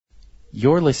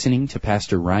You're listening to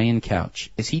Pastor Ryan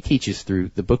Couch as he teaches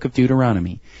through the book of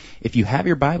Deuteronomy. If you have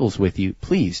your Bibles with you,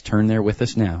 please turn there with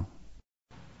us now.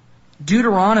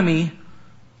 Deuteronomy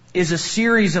is a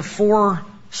series of 4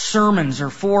 sermons or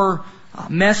 4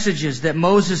 messages that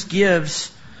Moses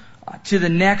gives to the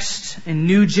next and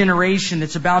new generation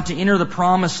that's about to enter the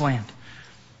Promised Land.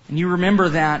 And you remember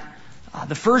that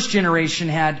the first generation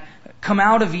had come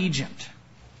out of Egypt.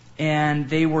 And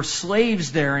they were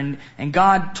slaves there, and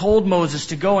God told Moses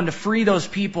to go and to free those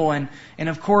people. And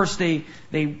of course, they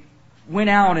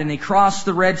went out and they crossed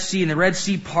the Red Sea, and the Red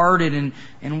Sea parted,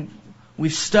 and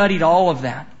we've studied all of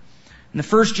that. And the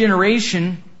first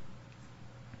generation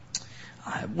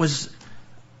was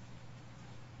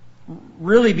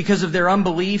really, because of their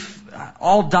unbelief,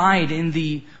 all died in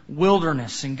the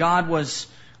wilderness. And God was,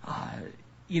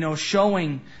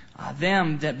 showing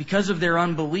them that because of their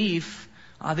unbelief,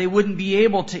 they wouldn't be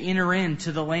able to enter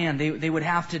into the land. They would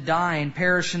have to die and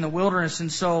perish in the wilderness.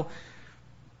 And so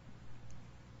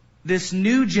this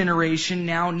new generation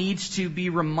now needs to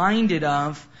be reminded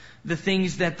of the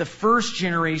things that the first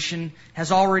generation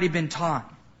has already been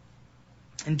taught.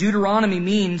 And Deuteronomy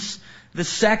means the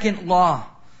second law.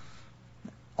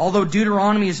 Although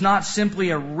Deuteronomy is not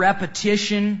simply a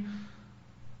repetition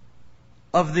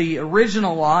of the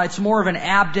original law, it's more of an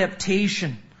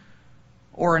adaptation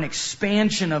or an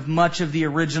expansion of much of the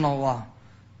original law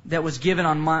that was given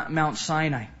on Mount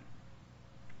Sinai.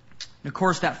 And of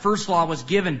course, that first law was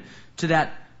given to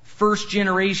that first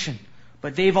generation,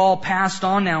 but they've all passed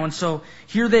on now, and so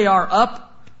here they are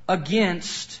up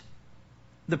against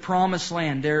the Promised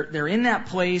Land. They're in that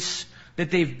place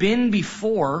that they've been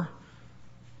before,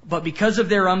 but because of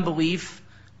their unbelief,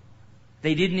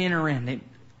 they didn't enter in.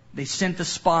 They sent the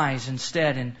spies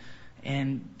instead,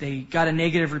 and they got a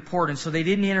negative report. And so they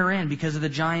didn't enter in because of the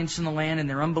giants in the land and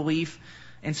their unbelief.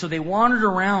 And so they wandered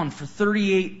around for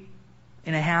 38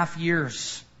 and a half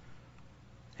years.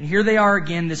 And here they are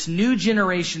again, this new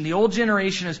generation. The old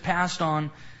generation has passed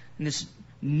on, and this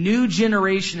new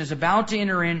generation is about to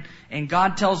enter in. And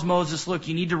God tells Moses, look,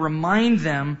 you need to remind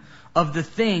them of the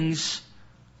things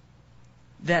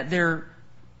that their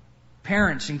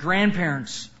parents and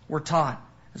grandparents were taught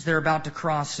as they're about to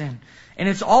cross in. And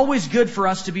it's always good for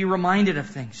us to be reminded of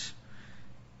things.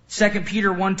 2 Peter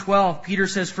 1:12, Peter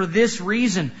says, for this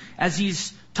reason, as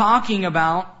he's talking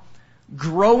about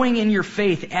growing in your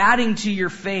faith, adding to your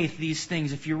faith these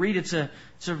things. If you read, it's a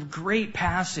great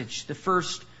passage, the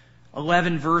first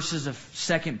 11 verses of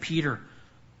 2 Peter,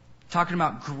 talking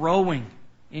about growing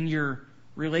in your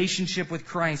relationship with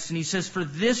Christ. And he says, for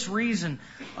this reason,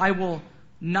 I will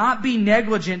not be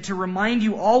negligent to remind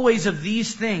you always of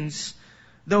these things,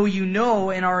 though you know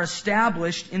and are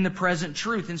established in the present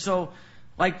truth. And so,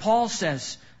 like Paul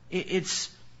says, it's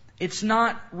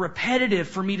not repetitive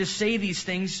for me to say these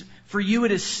things. For you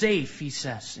it is safe, he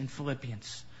says in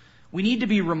Philippians. We need to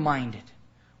be reminded.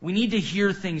 We need to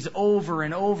hear things over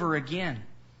and over again.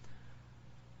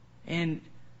 And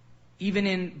even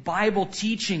in Bible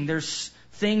teaching, there's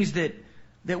things that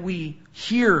we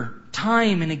hear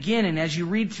time and again. And as you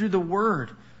read through the Word,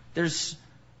 there's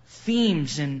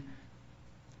themes and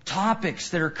topics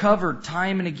that are covered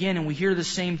time and again, and we hear the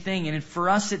same thing. And for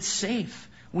us, it's safe.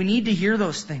 We need to hear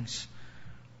those things.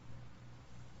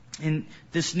 And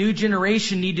this new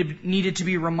generation needed to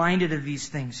be reminded of these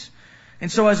things.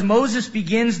 And so as Moses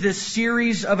begins this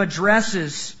series of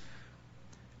addresses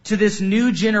to this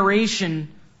new generation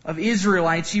of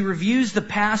Israelites, he reviews the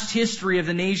past history of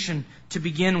the nation to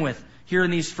begin with, here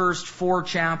in these first 4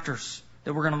 chapters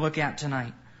that we're going to look at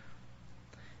tonight.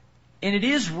 And it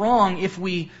is wrong if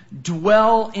we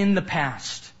dwell in the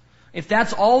past. If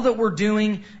that's all that we're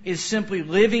doing is simply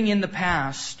living in the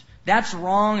past, that's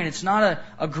wrong, and it's not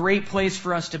a great place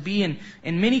for us to be.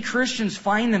 And many Christians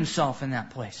find themselves in that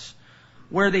place,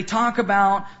 where they talk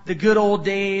about the good old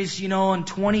days, and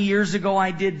 20 years ago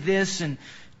I did this, and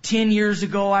 10 years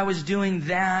ago I was doing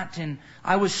that, and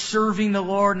I was serving the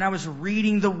Lord, and I was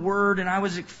reading the Word, and I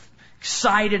was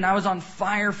excited, and I was on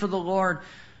fire for the Lord.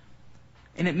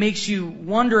 And it makes you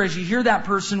wonder as you hear that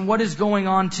person, what is going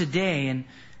on today? And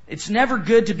it's never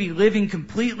good to be living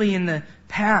completely in the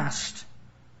past.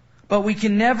 But we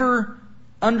can never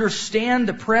understand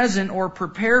the present or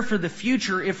prepare for the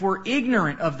future if we're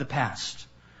ignorant of the past.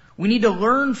 We need to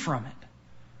learn from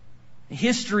it.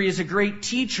 History is a great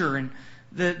teacher, and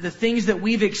the things that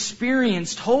we've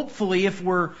experienced, hopefully, if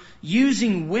we're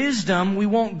using wisdom, we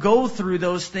won't go through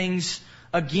those things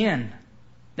again.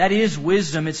 That is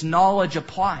wisdom. It's knowledge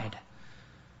applied.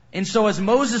 And so as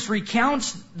Moses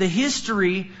recounts the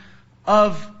history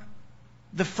of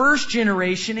the first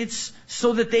generation, it's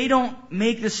so that they don't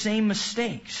make the same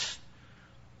mistakes.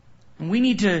 And we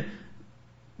need to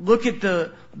look at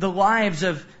the lives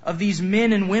of these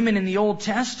men and women in the Old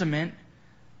Testament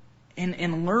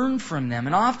and learn from them.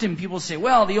 And often people say,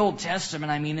 well, the Old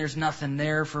Testament, there's nothing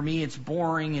there for me. It's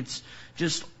boring. It's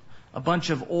just a bunch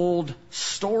of old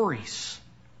stories.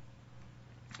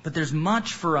 But there's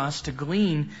much for us to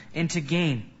glean and to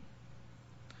gain.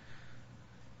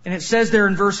 And it says there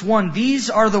in verse 1, these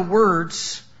are the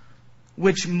words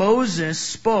which Moses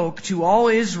spoke to all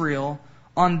Israel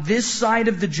on this side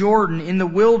of the Jordan in the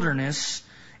wilderness,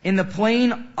 in the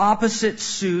plain opposite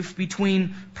Suf,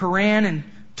 between Paran and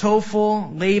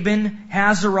Tophel, Laban,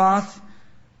 Hazeroth,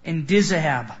 and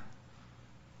Dizahab.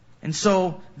 And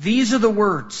so these are the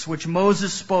words which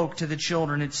Moses spoke to the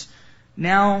children. It's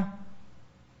now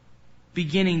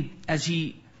beginning as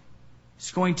he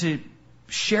is going to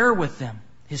share with them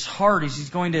his heart, as he's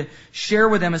going to share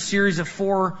with them a series of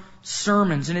 4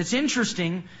 sermons. And it's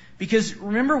interesting because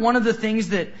remember one of the things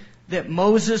that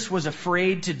Moses was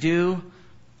afraid to do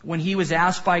when he was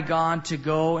asked by God to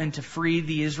go and to free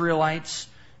the Israelites?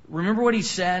 Remember what he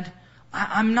said?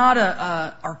 I'm not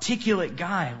a articulate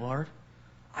guy, Lord.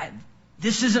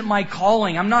 This isn't my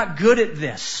calling. I'm not good at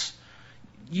this.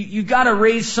 You got to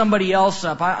raise somebody else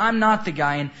up. I'm not the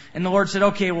guy. And the Lord said,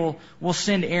 okay, we'll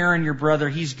send Aaron, your brother.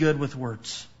 He's good with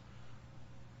words.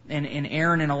 And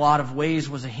Aaron, in a lot of ways,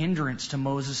 was a hindrance to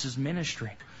Moses'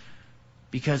 ministry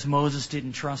because Moses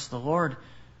didn't trust the Lord.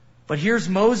 But here's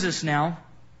Moses now,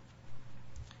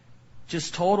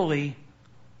 just totally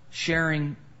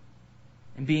sharing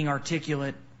and being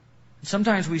articulate.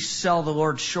 Sometimes we sell the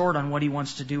Lord short on what He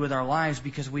wants to do with our lives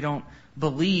because we don't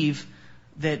believe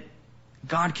that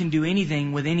God can do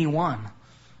anything with anyone.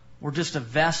 We're just a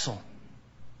vessel.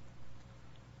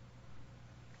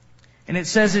 And it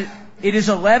says it is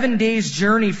 11 days'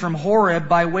 journey from Horeb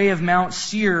by way of Mount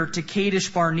Seir to Kadesh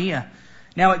Barnea.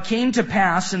 Now it came to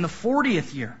pass in the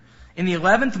 40th year, in the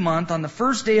 11th month, on the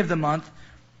first day of the month,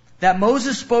 that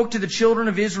Moses spoke to the children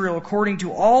of Israel according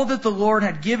to all that the Lord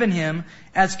had given him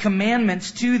as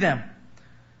commandments to them.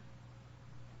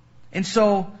 And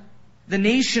so the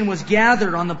nation was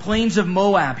gathered on the plains of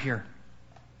Moab here,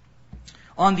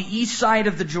 on the east side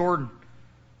of the Jordan.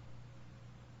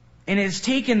 And it has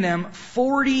taken them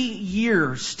 40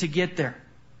 years to get there.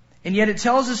 And yet it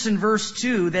tells us in verse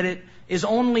 2 that it is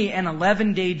only an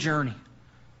 11-day journey.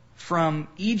 From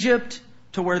Egypt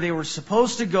to where they were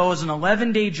supposed to go is an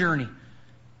 11-day journey.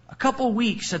 A couple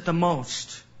weeks at the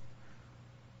most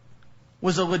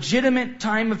was a legitimate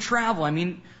time of travel.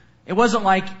 It wasn't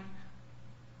like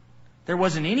there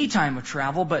wasn't any time of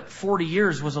travel, but 40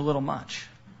 years was a little much.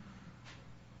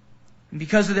 And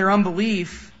because of their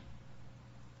unbelief,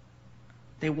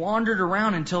 they wandered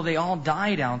around until they all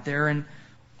died out there. And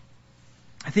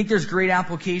I think there's great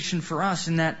application for us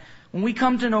in that when we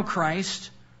come to know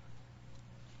Christ,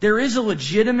 there is a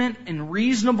legitimate and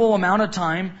reasonable amount of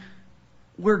time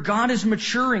where God is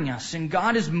maturing us and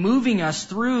God is moving us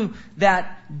through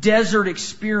that desert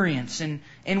experience.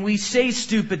 And we say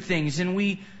stupid things and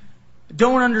we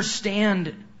don't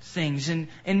understand things. And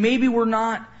maybe we're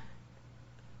not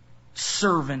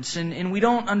servants and we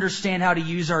don't understand how to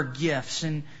use our gifts.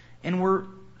 And we're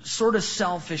sort of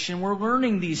selfish and we're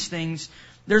learning these things.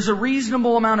 There's a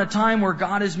reasonable amount of time where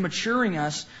God is maturing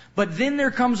us, but then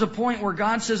there comes a point where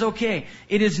God says, okay,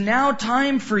 it is now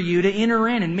time for you to enter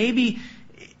in. And maybe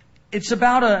it's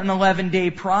about an 11-day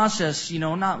process,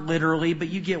 not literally, but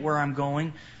you get where I'm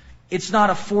going. It's not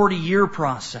a 40-year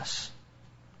process.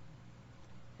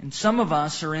 And some of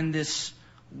us are in this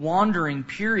wandering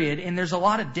period, and there's a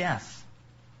lot of death.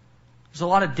 There's a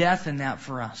lot of death in that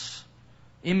for us.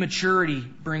 Immaturity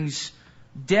brings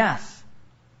death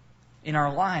in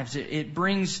our lives. It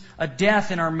brings a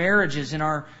death in our marriages, in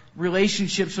our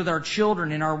relationships with our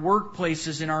children, in our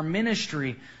workplaces, in our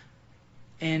ministry.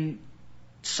 And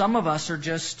some of us are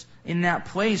just in that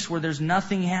place where there's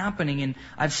nothing happening. And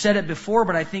I've said it before,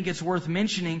 but I think it's worth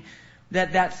mentioning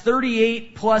that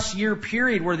 38 plus year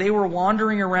period where they were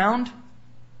wandering around,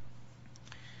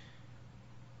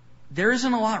 there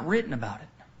isn't a lot written about it.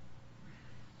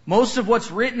 Most of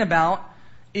what's written about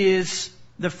is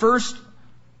the first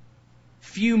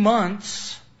few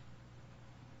months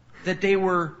that they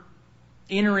were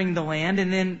entering the land,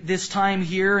 and then this time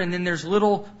here, and then there's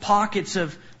little pockets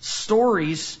of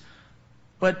stories,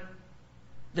 but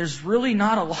there's really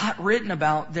not a lot written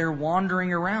about their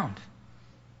wandering around.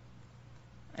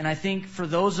 And I think for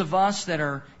those of us that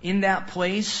are in that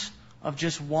place of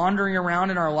just wandering around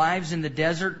in our lives in the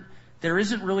desert, there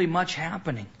isn't really much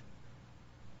happening.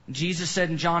 Jesus said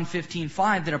in John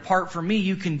 15:5 that apart from me,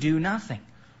 you can do nothing.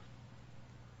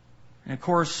 And of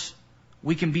course,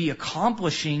 we can be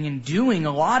accomplishing and doing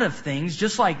a lot of things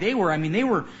just like they were. I mean, they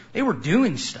were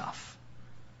doing stuff.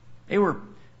 They were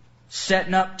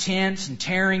setting up tents and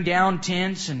tearing down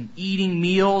tents and eating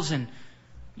meals and,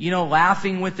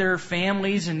 laughing with their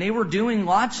families, and they were doing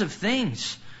lots of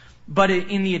things. But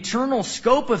in the eternal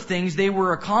scope of things, they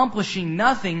were accomplishing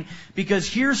nothing, because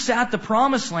here sat the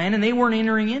promised land and they weren't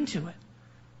entering into it.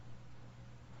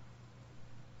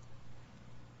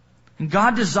 And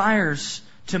God desires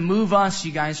to move us,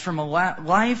 you guys, from a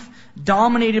life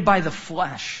dominated by the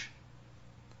flesh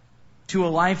to a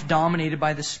life dominated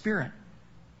by the Spirit.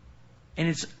 And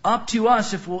it's up to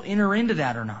us if we'll enter into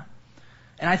that or not.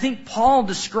 And I think Paul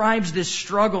describes this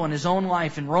struggle in his own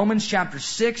life in Romans chapter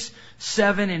 6,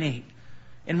 7, and 8.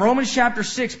 In Romans chapter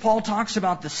 6, Paul talks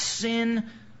about the sin,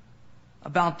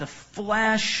 about the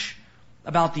flesh,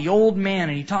 about the old man,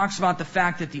 and he talks about the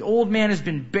fact that the old man has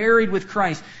been buried with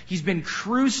Christ. He's been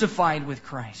crucified with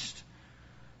Christ.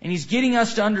 And he's getting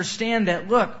us to understand that,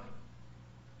 look,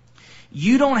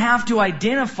 you don't have to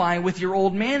identify with your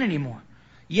old man anymore.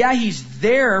 Yeah, he's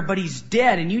there, but he's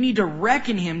dead, and you need to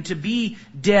reckon him to be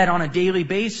dead on a daily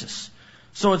basis.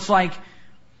 So it's like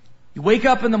you wake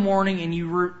up in the morning and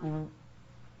you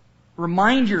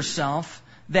remind yourself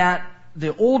that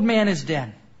the old man is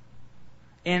dead.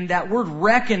 And that word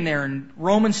reckon there in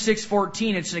Romans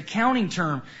 6:14, it's an accounting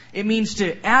term. It means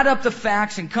to add up the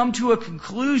facts and come to a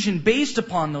conclusion based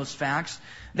upon those facts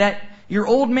that your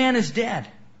old man is dead.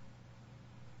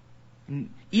 And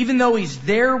even though he's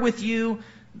there with you,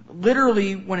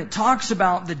 literally when it talks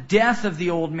about the death of the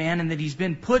old man and that he's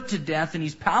been put to death and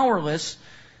he's powerless,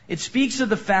 it speaks of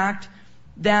the fact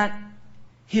that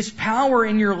his power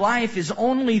in your life is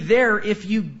only there if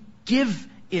you give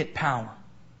it power.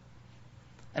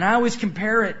 And I always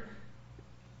compare it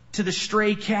to the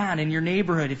stray cat in your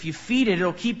neighborhood. If you feed it,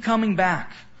 it'll keep coming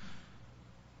back.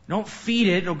 Don't feed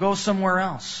it, it'll go somewhere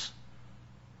else.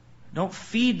 Don't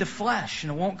feed the flesh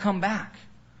and it won't come back.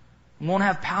 It won't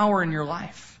have power in your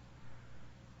life.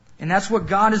 And that's what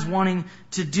God is wanting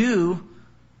to do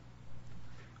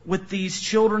with these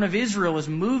children of Israel, is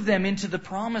move them into the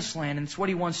promised land. And it's what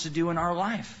He wants to do in our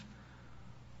life.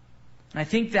 And I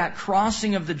think that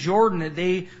crossing of the Jordan that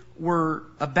they were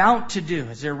about to do,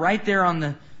 as they're right there on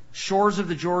the shores of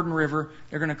the Jordan River,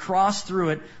 they're going to cross through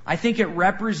it. I think it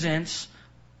represents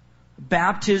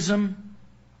baptism,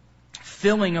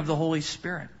 filling of the Holy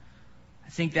Spirit. I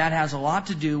think that has a lot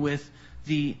to do with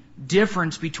the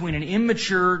difference between an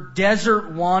immature,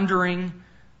 desert wandering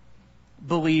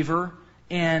believer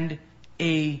and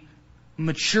a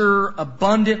mature,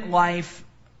 abundant life,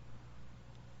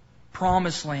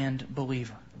 promised land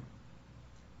believer.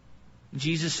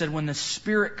 Jesus said, when the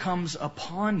Spirit comes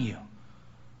upon you,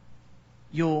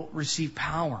 you'll receive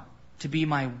power to be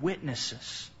my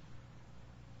witnesses,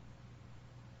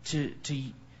 to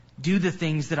do the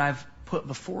things that I've put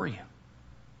before you.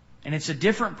 And it's a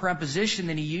different preposition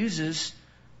than He uses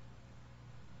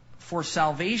for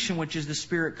salvation, which is the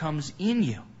Spirit comes in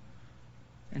you.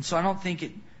 And so I don't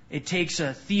think it takes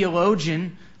a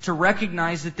theologian to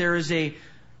recognize that there is a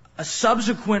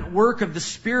subsequent work of the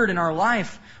Spirit in our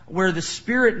life, where the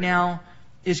Spirit now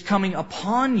is coming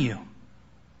upon you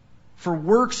for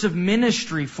works of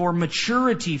ministry, for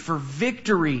maturity, for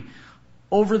victory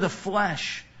over the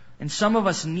flesh. And some of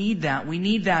us need that. We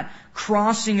need that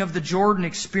crossing of the Jordan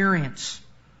experience.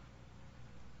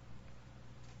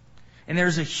 And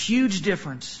there's a huge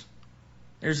difference.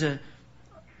 There's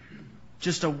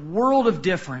just a world of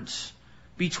difference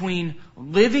between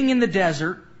living in the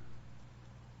desert,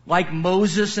 like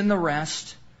Moses and the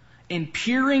rest, and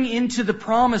peering into the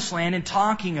promised land and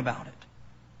talking about it.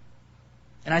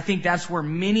 And I think that's where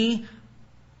many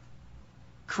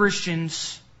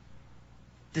Christians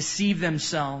deceive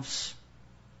themselves,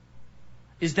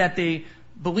 is that they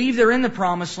believe they're in the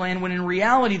promised land when in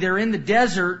reality they're in the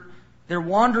desert, they're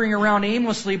wandering around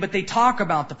aimlessly, but they talk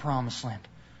about the promised land.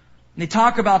 And they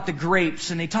talk about the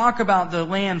grapes, and they talk about the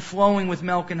land flowing with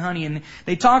milk and honey, and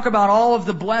they talk about all of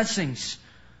the blessings,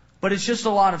 but it's just a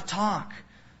lot of talk.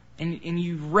 And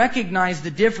you recognize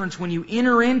the difference when you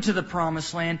enter into the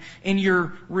promised land and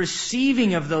you're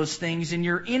receiving of those things and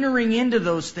you're entering into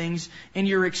those things and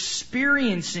you're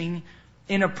experiencing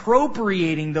and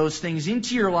appropriating those things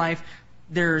into your life.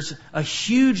 There's a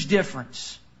huge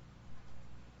difference.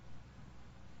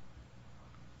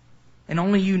 And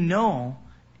only you know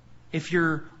if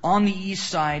you're on the east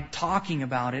side talking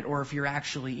about it or if you're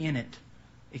actually in it,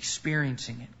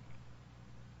 experiencing it.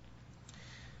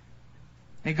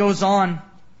 It goes on,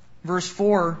 verse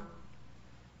 4,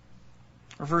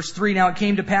 or verse 3, now it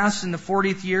came to pass in the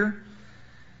 40th year,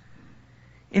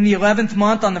 in the 11th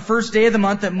month, on the first day of the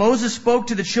month, that Moses spoke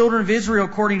to the children of Israel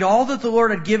according to all that the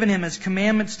Lord had given him as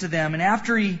commandments to them. And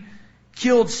after he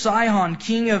killed Sihon,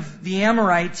 king of the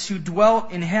Amorites, who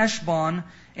dwelt in Heshbon,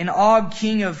 and Og,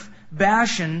 king of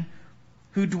Bashan,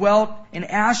 who dwelt in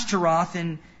Ashtaroth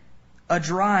and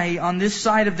Adrai, on this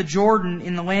side of the Jordan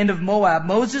in the land of Moab,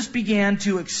 Moses began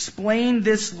to explain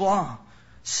this law,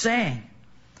 saying,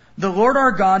 the Lord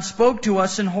our God spoke to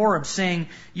us in Horeb, saying,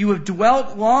 you have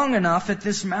dwelt long enough at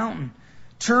this mountain.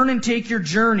 Turn and take your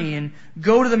journey, and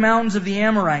go to the mountains of the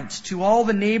Amorites, to all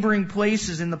the neighboring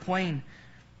places in the plain,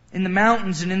 in the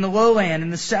mountains and in the lowland, in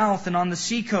the south and on the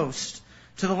seacoast,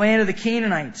 to the land of the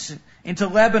Canaanites, and to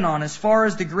Lebanon, as far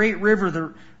as the great river,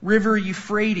 the river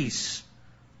Euphrates.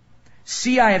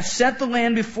 See, I have set the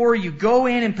land before you. Go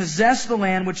in and possess the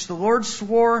land which the Lord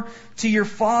swore to your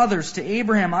fathers, to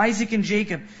Abraham, Isaac, and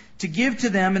Jacob, to give to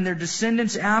them and their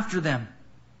descendants after them.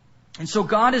 And so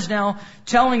God is now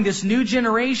telling this new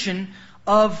generation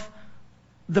of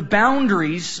the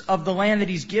boundaries of the land that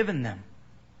He's given them.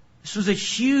 This was a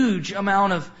huge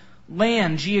amount of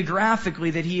land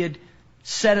geographically that He had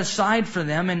set aside for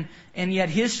them, and yet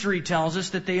history tells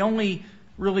us that they only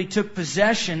really took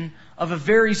possession of a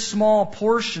very small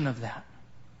portion of that.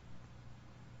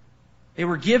 They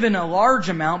were given a large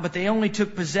amount, but they only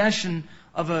took possession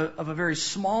of a very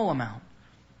small amount.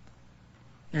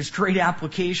 There's great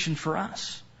application for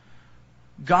us.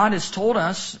 God has told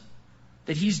us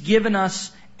that He's given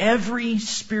us every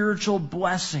spiritual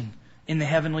blessing in the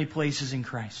heavenly places in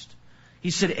Christ. He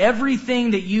said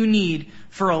everything that you need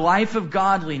for a life of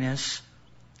godliness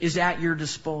is at your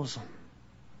disposal.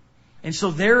 And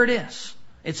so there it is.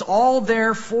 It's all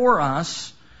there for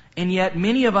us, and yet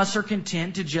many of us are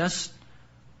content to just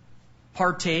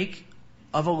partake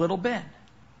of a little bit.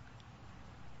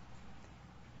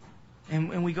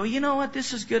 And we go, you know what,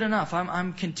 this is good enough.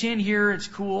 I'm content here, it's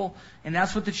cool. And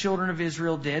that's what the children of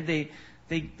Israel did.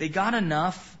 They got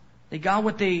enough. They got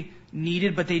what they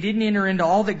needed, but they didn't enter into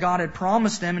all that God had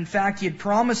promised them. In fact, He had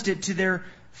promised it to their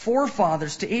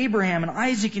forefathers, to Abraham and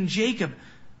Isaac and Jacob.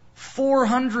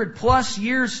 400 plus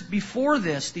years before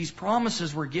this, these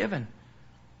promises were given.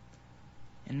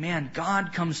 And man,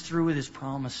 God comes through with His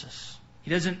promises.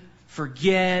 He doesn't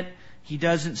forget. He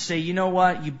doesn't say, you know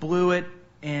what, you blew it,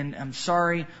 and I'm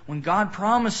sorry. When God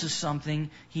promises something,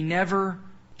 He never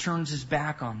turns His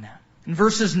back on that. In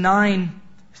verses 9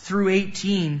 through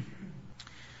 18,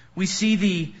 we see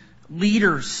the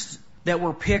leaders that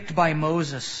were picked by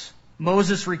Moses.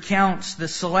 Moses recounts the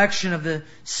selection of the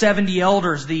 70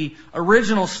 elders. The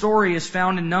original story is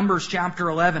found in Numbers chapter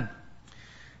 11.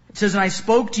 It says, and I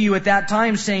spoke to you at that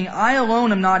time, saying, I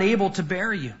alone am not able to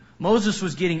bear you. Moses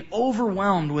was getting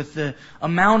overwhelmed with the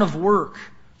amount of work.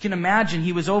 You can imagine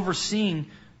he was overseeing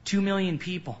 2 million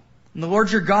people. And the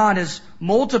Lord your God has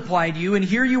multiplied you, and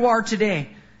here you are today,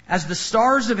 as the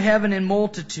stars of heaven in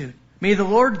multitude. May the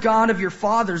Lord God of your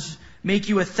fathers make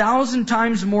you 1,000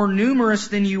 times more numerous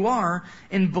than you are,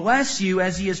 and bless you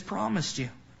as He has promised you.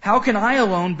 How can I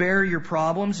alone bear your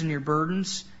problems and your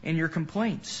burdens and your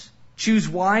complaints? Choose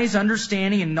wise,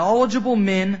 understanding, and knowledgeable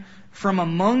men from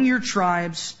among your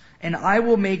tribes, and I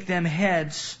will make them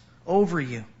heads over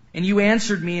you. And you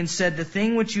answered me and said, the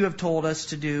thing which you have told us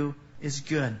to do is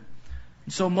good.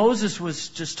 And so Moses was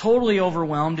just totally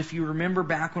overwhelmed, if you remember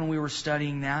back when we were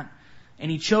studying that. And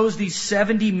he chose these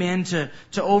 70 men to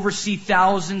oversee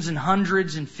thousands and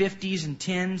hundreds and 50s and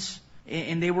 10s.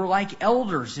 And they were like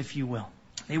elders, if you will.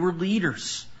 They were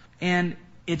leaders. And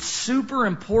it's super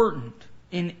important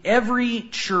in every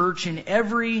church, in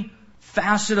every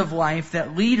facet of life,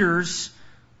 that leaders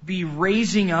be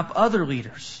raising up other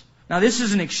leaders. Now, this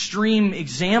is an extreme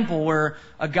example where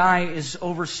a guy is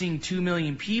overseeing 2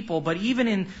 million people, but even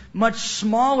in much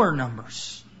smaller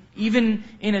numbers, even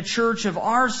in a church of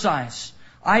our size,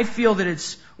 I feel that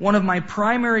it's one of my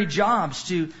primary jobs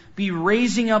to be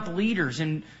raising up leaders.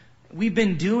 And we've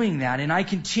been doing that, and I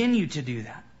continue to do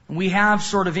that. And we have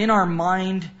sort of in our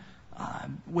mind,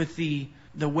 with the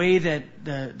way that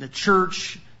the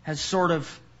church has sort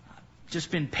of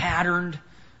just been patterned,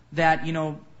 that, you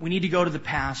know, we need to go to the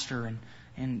pastor,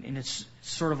 and it's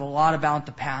sort of a lot about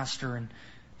the pastor.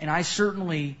 And I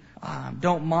certainly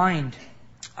don't mind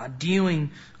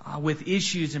dealing with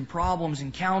issues and problems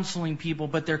and counseling people,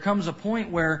 but there comes a point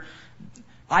where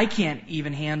I can't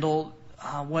even handle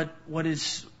what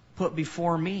is put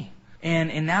before me.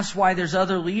 And that's why there's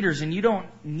other leaders, and you don't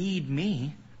need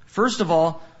me. First of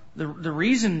all, the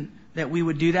reason that we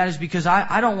would do that is because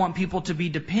I don't want people to be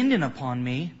dependent upon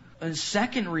me. The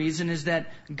second reason is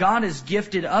that God has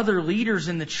gifted other leaders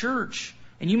in the church.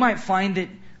 And you might find that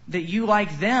that you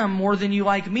like them more than you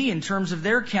like me in terms of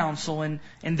their counsel and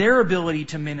their ability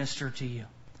to minister to you.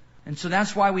 And so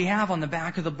that's why we have on the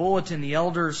back of the bulletin the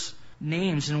elders'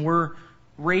 names, and we're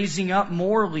raising up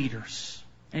more leaders.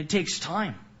 And it takes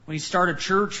time. When you start a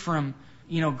church from,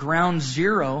 ground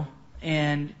zero,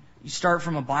 and you start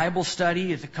from a Bible study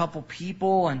with a couple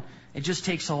people, and it just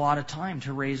takes a lot of time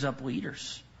to raise up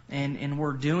leaders. And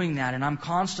we're doing that. And I'm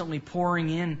constantly pouring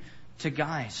in to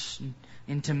guys,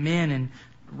 into men, and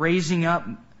raising up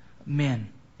men.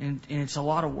 And it's a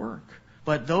lot of work.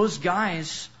 But those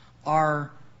guys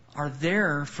are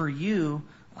there for you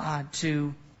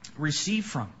to receive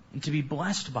from and to be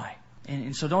blessed by.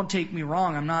 And so don't take me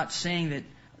wrong. I'm not saying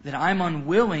that I'm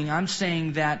unwilling. I'm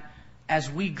saying that as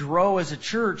we grow as a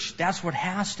church, that's what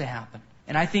has to happen.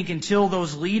 And I think until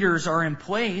those leaders are in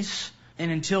place, and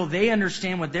until they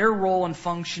understand what their role and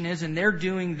function is, and they're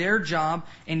doing their job,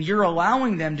 and you're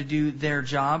allowing them to do their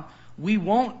job, we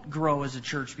won't grow as a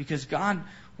church, because God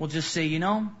will just say,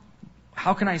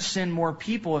 how can I send more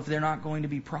people if they're not going to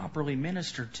be properly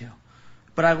ministered to?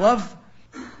 But I love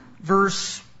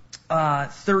verse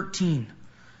 13.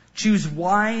 Choose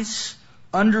wise,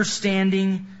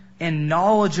 understanding, and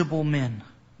knowledgeable men.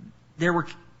 There were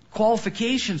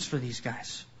qualifications for these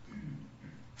guys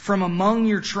from among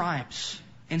your tribes.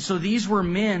 And so these were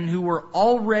men who were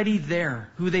already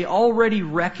there, who they already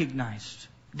recognized.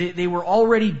 They were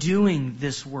already doing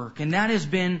this work. And that has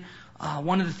been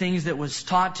one of the things that was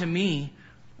taught to me,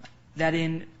 that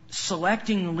in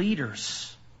selecting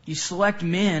leaders, you select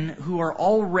men who are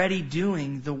already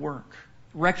doing the work.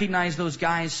 Recognize those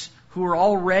guys who are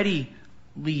already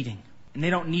leading. And they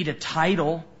don't need a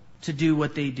title to do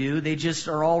what they do. They just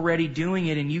are already doing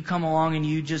it, and you come along and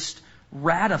you just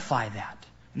ratify that.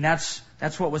 And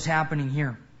that's what was happening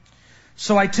here.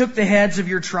 So I took the heads of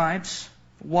your tribes,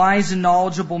 wise and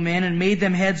knowledgeable men, and made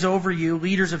them heads over you,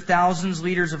 leaders of thousands,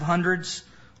 leaders of hundreds,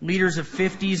 leaders of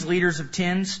 50s, leaders of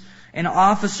 10s, and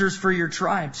officers for your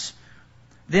tribes.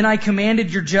 Then I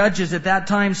commanded your judges at that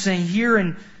time, saying,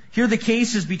 Hear the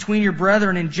cases between your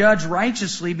brethren, and judge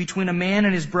righteously between a man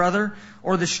and his brother,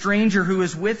 or the stranger who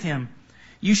is with him.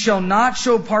 You shall not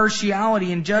show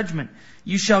partiality in judgment.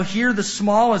 You shall hear the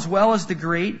small as well as the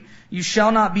great. You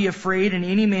shall not be afraid in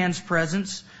any man's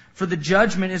presence, for the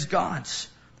judgment is God's.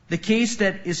 The case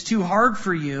that is too hard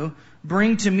for you,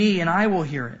 bring to me, and I will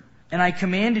hear it. And I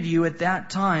commanded you at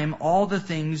that time all the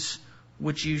things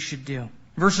which you should do.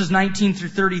 Verses 19 through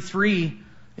 33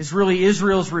 is really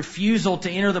Israel's refusal to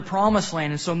enter the promised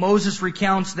land. And so Moses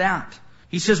recounts that.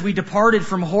 He says, We departed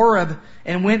from Horeb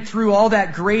and went through all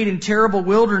that great and terrible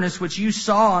wilderness which you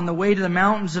saw on the way to the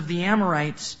mountains of the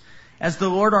Amorites, as the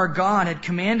Lord our God had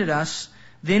commanded us.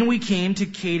 Then we came to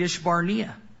Kadesh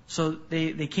Barnea. So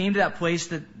they came to that place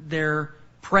that they're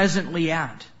presently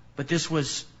at. But this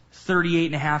was 38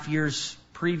 and a half years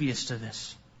previous to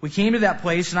this. We came to that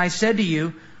place, and I said to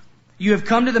you, You have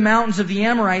come to the mountains of the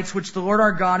Amorites, which the Lord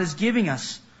our God is giving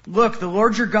us. Look, the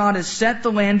Lord your God has set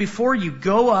the land before you.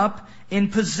 Go up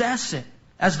and possess it,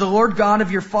 as the Lord God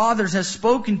of your fathers has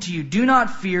spoken to you. Do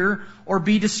not fear or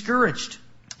be discouraged.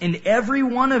 And every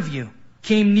one of you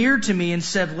came near to me and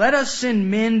said, Let us send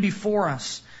men before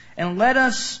us, and let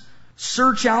us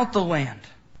search out the land,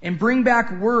 and bring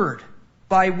back word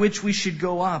by which we should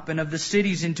go up, and of the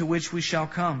cities into which we shall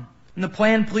come. And the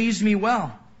plan pleased me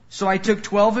well. So I took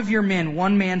 12 of your men,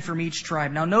 1 man from each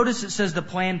tribe. Now notice it says the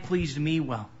plan pleased me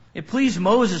well. It pleased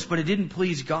Moses, but it didn't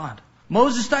please God.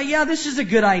 Moses thought, this is a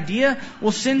good idea.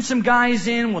 We'll send some guys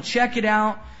in, we'll check it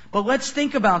out. But let's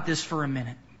think about this for a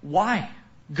minute. Why?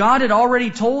 God had already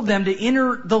told them to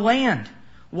enter the land.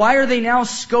 Why are they now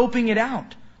scoping it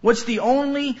out? What's the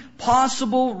only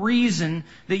possible reason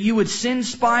that you would send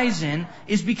spies in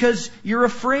is because you're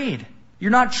afraid.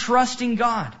 You're not trusting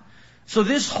God. So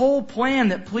this whole plan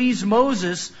that pleased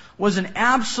Moses was an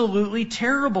absolutely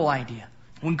terrible idea.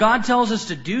 When God tells us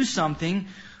to do something,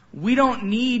 we don't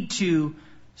need to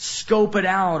scope it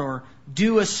out or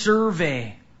do a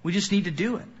survey. We just need to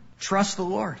do it. Trust the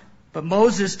Lord. But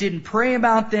Moses didn't pray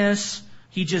about this.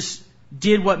 He just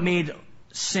did what made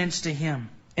sense to him.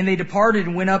 And they departed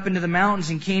and went up into the mountains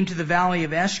and came to the valley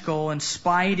of Eshcol and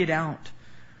spied it out.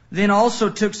 Then also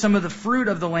took some of the fruit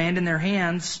of the land in their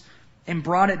hands and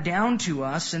brought it down to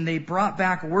us. And they brought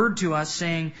back word to us,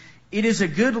 saying, It is a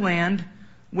good land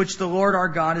which the Lord our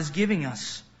God is giving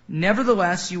us.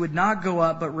 Nevertheless, you would not go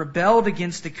up, but rebelled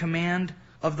against the command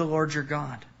of the Lord your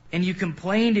God. And you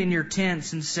complained in your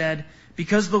tents and said,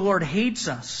 Because the Lord hates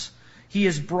us, He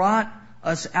has brought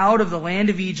us out of the land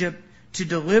of Egypt to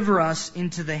deliver us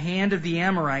into the hand of the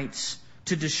Amorites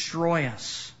to destroy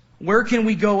us. Where can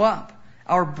we go up?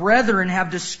 Our brethren have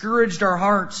discouraged our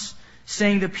hearts,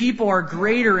 saying, the people are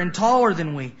greater and taller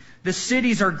than we. The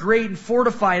cities are great and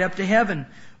fortified up to heaven.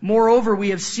 Moreover,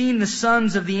 we have seen the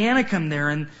sons of the Anakim there.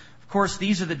 And of course,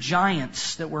 these are the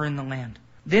giants that were in the land.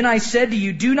 Then I said to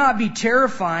you, do not be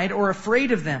terrified or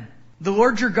afraid of them. The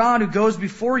Lord your God who goes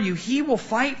before you, He will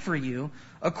fight for you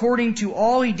according to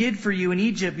all He did for you in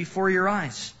Egypt before your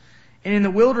eyes. And in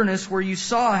the wilderness where you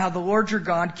saw how the Lord your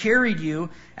God carried you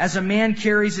as a man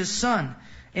carries his son,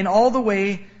 in all the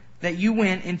way that you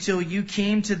went until you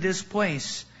came to this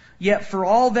place. Yet for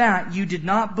all that you did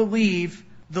not believe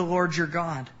the Lord your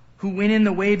God, who went in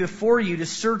the way before you to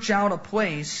search out a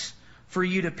place for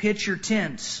you to pitch your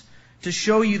tents, to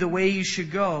show you the way you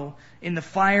should go, in the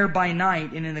fire by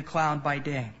night and in the cloud by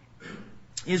day.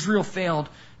 Israel failed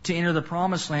to enter the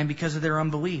promised land because of their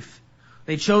unbelief.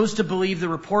 They chose to believe the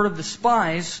report of the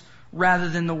spies rather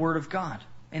than the word of God.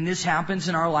 And this happens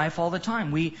in our life all the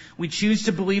time. We choose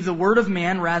to believe the word of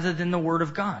man rather than the word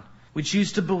of God. We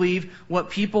choose to believe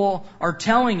what people are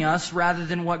telling us rather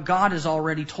than what God has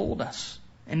already told us.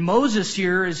 And Moses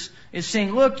here is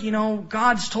saying, look,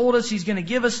 God's told us He's going to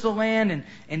give us the land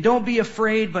and don't be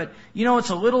afraid, but it's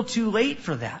a little too late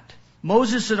for that.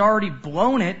 Moses had already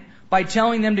blown it by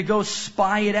telling them to go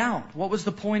spy it out. What was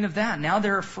the point of that? Now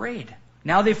they're afraid.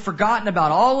 Now they've forgotten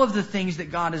about all of the things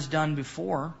that God has done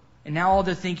before, and now all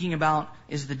they're thinking about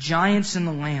is the giants in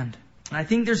the land. And I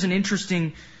think there's an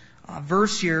interesting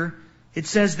verse here. It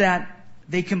says that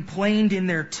they complained in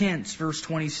their tents, verse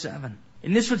 27.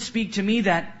 And this would speak to me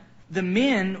that the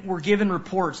men were given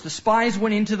reports. The spies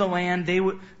went into the land. They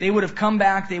would have come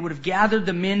back. They would have gathered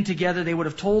the men together. They would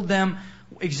have told them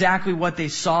exactly what they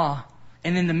saw.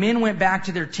 And then the men went back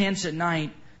to their tents at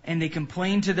night, and they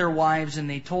complained to their wives, and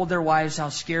they told their wives how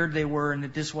scared they were and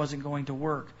that this wasn't going to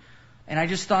work. And I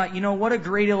just thought, what a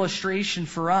great illustration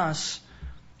for us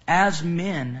as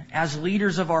men, as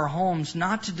leaders of our homes,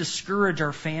 not to discourage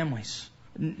our families,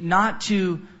 not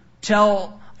to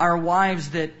tell our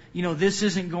wives that, this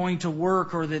isn't going to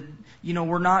work, or that,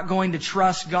 we're not going to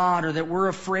trust God, or that we're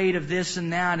afraid of this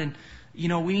and that. And,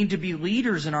 we need to be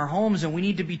leaders in our homes, and we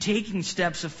need to be taking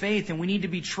steps of faith, and we need to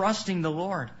be trusting the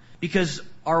Lord. Because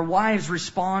our wives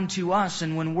respond to us,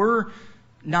 and when we're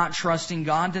not trusting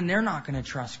God, then they're not going to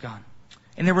trust God.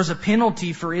 And there was a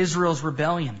penalty for Israel's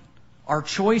rebellion. Our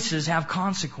choices have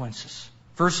consequences.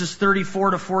 Verses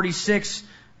 34 to 46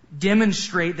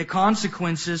 demonstrate the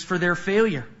consequences for their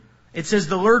failure. It says,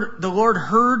 the Lord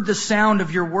heard the sound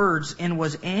of your words and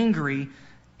was angry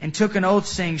and took an oath,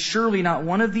 saying, surely not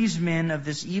one of these men of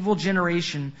this evil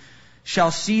generation shall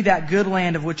see that good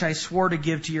land of which I swore to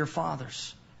give to your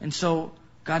fathers. And so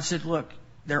God said, look,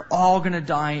 they're all going to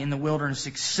die in the wilderness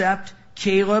except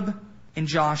Caleb and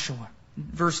Joshua.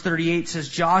 Verse 38 says,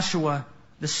 Joshua,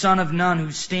 the son of Nun,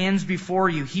 who stands before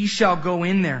you, he shall go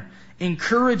in there.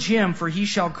 Encourage him, for he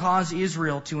shall cause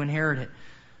Israel to inherit it.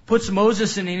 Puts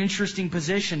Moses in an interesting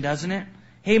position, doesn't it?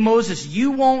 Hey, Moses,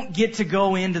 you won't get to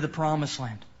go into the promised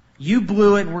land. You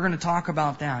blew it, and we're going to talk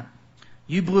about that.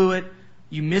 You blew it.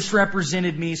 You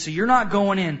misrepresented me, so you're not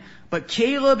going in. But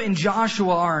Caleb and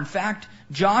Joshua are. In fact,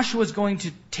 Joshua is going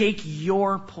to take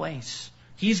your place.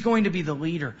 He's going to be the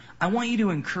leader. I want you to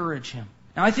encourage him.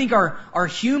 Now, I think our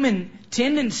human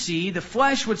tendency, the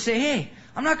flesh, would say, hey,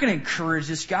 I'm not going to encourage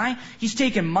this guy. He's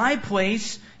taking my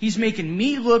place. He's making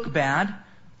me look bad.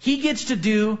 He gets to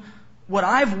do what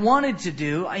I've wanted to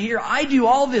do. I do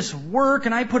all this work,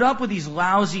 and I put up with these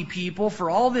lousy people for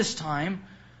all this time,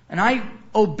 and I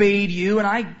obeyed you, and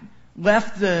I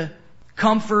left the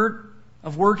comfort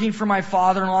of working for my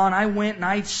father-in-law, and I went and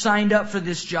I signed up for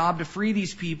this job to free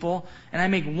these people, and I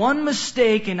make one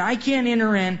mistake, and I can't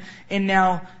enter in, and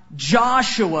now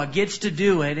Joshua gets to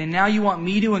do it, and now you want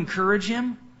me to encourage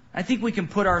him? I think we can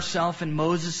put ourselves in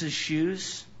Moses'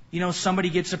 shoes. Somebody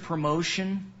gets a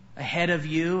promotion ahead of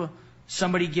you.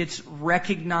 Somebody gets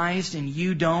recognized and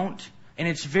you don't. And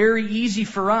it's very easy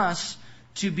for us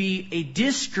to be a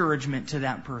discouragement to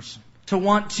that person, to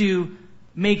want to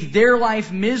make their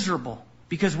life miserable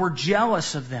because we're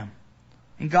jealous of them.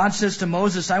 And God says to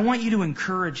Moses, I want you to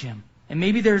encourage him. And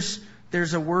maybe there's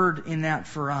a word in that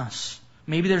for us.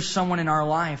 Maybe there's someone in our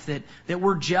life that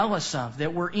we're jealous of,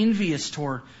 that we're envious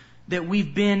toward, that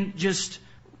we've been just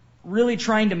really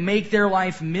trying to make their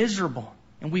life miserable.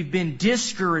 And we've been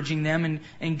discouraging them.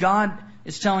 And God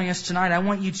is telling us tonight, I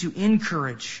want you to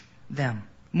encourage them.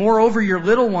 Moreover, your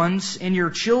little ones and your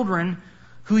children,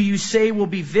 who you say will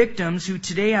be victims, who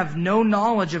today have no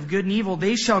knowledge of good and evil,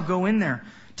 they shall go in there.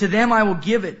 To them I will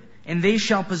give it, and they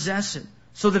shall possess it.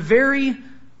 So the very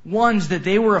ones that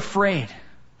they were afraid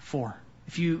for,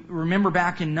 if you remember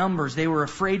back in Numbers, they were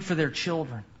afraid for their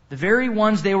children. The very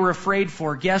ones they were afraid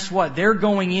for, guess what? They're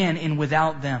going in and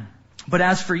without them. But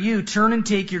as for you, turn and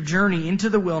take your journey into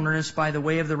the wilderness by the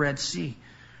way of the Red Sea.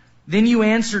 Then you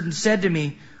answered and said to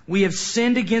me, we have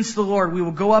sinned against the Lord. We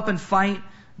will go up and fight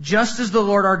just as the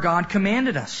Lord our God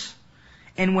commanded us.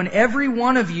 And when every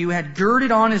one of you had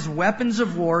girded on his weapons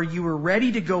of war, you were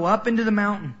ready to go up into the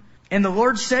mountain. And the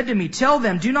Lord said to me, tell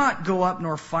them, do not go up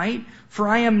nor fight, for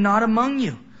I am not among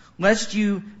you, lest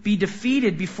you be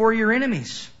defeated before your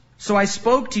enemies. So I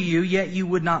spoke to you, yet you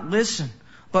would not listen,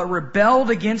 but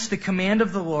rebelled against the command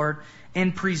of the Lord,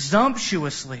 and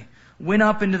presumptuously went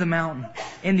up into the mountain.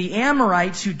 And the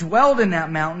Amorites who dwelled in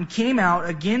that mountain came out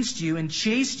against you and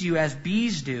chased you as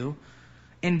bees do,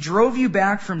 and drove you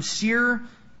back from Seir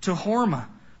to Hormah.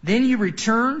 Then you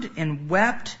returned and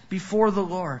wept before the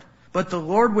Lord. But the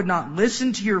Lord would not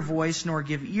listen to your voice nor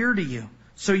give ear to you.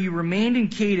 So you remained in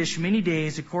Kadesh many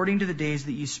days according to the days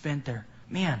that you spent there.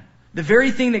 Man, the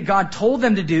very thing that God told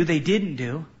them to do, they didn't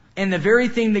do. And the very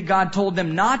thing that God told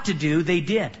them not to do, they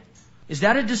did. Is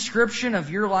that a description of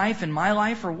your life and my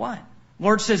life or what? The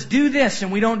Lord says, do this,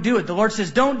 and we don't do it. The Lord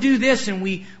says, don't do this, and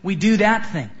we do that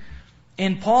thing.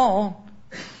 And Paul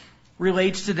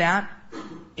relates to that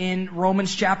in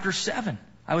Romans chapter 7.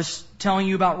 I was telling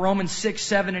you about Romans 6,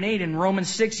 7, and 8. In Romans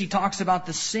 6, he talks about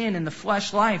the sin and the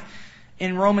flesh life.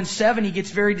 In Romans 7, he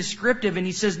gets very descriptive, and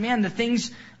he says, man, the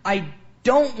things I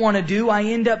don't want to do, I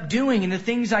end up doing, and the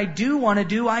things I do want to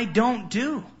do, I don't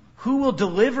do. Who will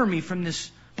deliver me from this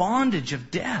bondage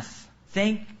of death?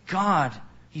 Thank God,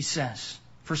 he says,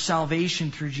 for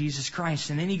salvation through Jesus Christ.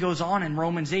 And then he goes on in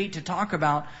Romans 8 to talk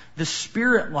about the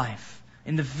spirit life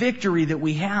and the victory that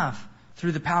we have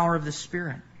through the power of the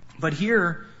Spirit. But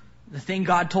here, the thing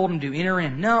God told him to enter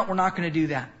in. No, we're not going to do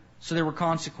that. So there were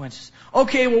consequences.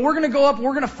 Okay, well, we're going to go up,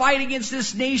 we're going to fight against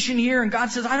this nation here. And God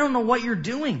says, I don't know what you're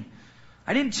doing.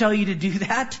 I didn't tell you to do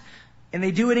that. And they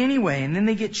do it anyway. And then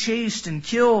they get chased and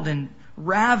killed and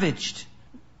ravaged.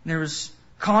 There was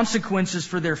consequences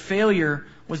for their failure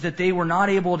was that they were not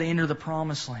able to enter the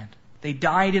promised land. They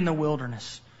died in the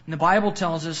wilderness. And the Bible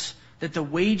tells us that the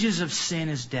wages of sin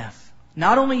is death.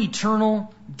 Not only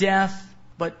eternal death,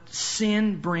 but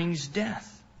sin brings death.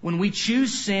 When we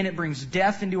choose sin, it brings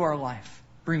death into our life.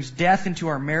 It brings death into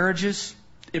our marriages.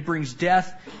 It brings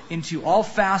death into all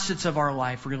facets of our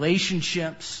life.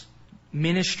 Relationships,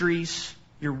 ministries,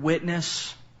 your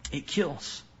witness. It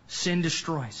kills. Sin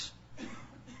destroys.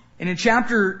 And in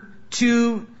chapter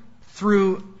 2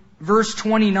 through verse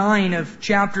 29 of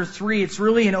chapter 3, it's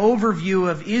really an overview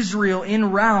of Israel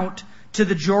en route to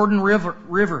the Jordan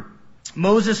River.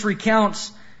 Moses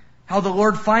recounts how the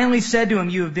Lord finally said to him,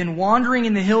 you have been wandering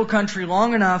in the hill country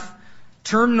long enough,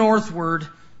 turn northward,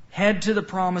 head to the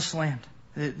promised land.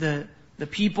 The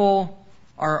people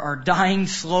are dying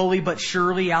slowly but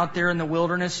surely out there in the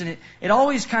wilderness, and it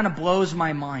always kind of blows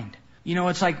my mind. You know,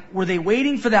 it's like, were they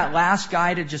waiting for that last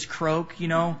guy to just croak, you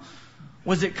know?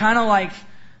 Was it kind of like,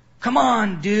 come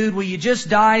on, dude, will you just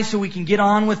die so we can get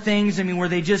on with things? I mean, were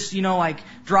they just, you know, like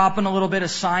dropping a little bit of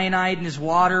cyanide in his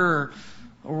water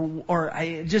or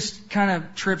it just kind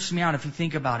of trips me out if you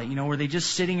think about it. You know, were they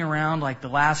just sitting around like the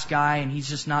last guy and he's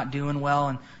just not doing well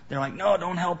and they're like, no,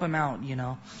 don't help him out, you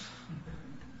know.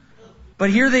 But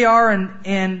here they are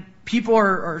and people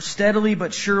are steadily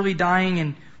but surely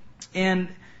dying and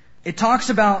it talks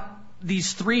about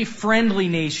these three friendly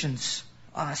nations.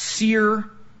 Seir,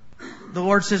 the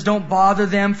Lord says, don't bother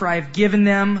them, for I have given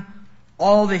them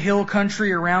all the hill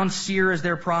country around Seir as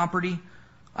their property.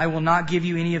 I will not give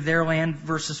you any of their land,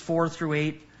 verses 4 through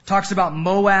 8. Talks about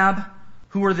Moab,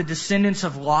 who are the descendants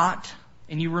of Lot.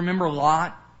 And you remember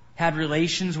Lot had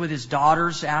relations with his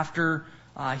daughters after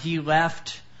he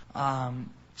left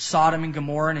Sodom and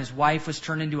Gomorrah, and his wife was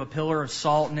turned into a pillar of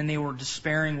salt, and then they were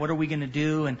despairing, what are we going to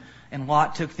do? And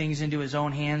Lot took things into his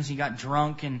own hands. He got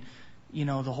drunk and, you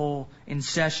know, the whole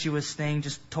incestuous thing,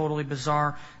 just totally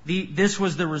bizarre. This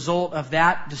was the result of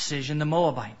that decision, the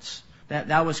Moabites.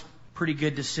 That was pretty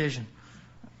good decision.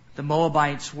 The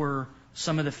Moabites were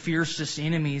some of the fiercest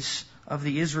enemies of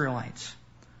the Israelites.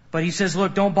 But he says,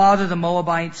 look, don't bother the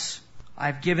Moabites.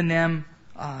 I've given them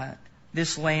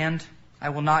this land. I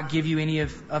will not give you any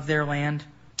of their land.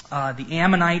 The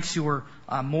Ammonites, who were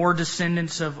more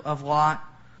descendants of Lot,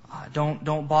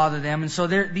 don't bother them. And so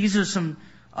these are some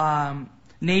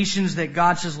nations that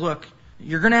God says, look,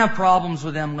 you're going to have problems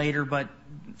with them later, but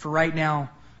for right now,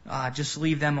 just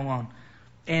leave them alone.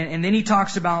 And then he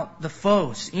talks about the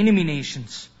foes, enemy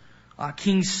nations.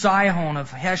 King Sihon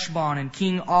of Heshbon and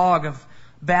King Og of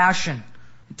Bashan.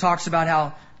 He talks about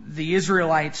how the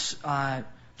Israelites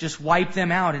just wiped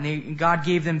them out, and God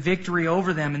gave them victory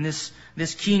over them. And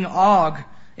this King Og,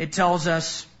 it tells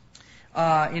us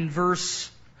in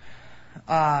verse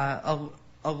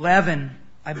 11,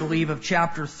 I believe, of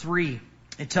chapter 3.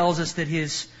 It tells us that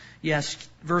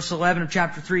verse 11 of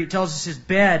chapter 3, it tells us his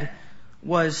bed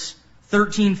was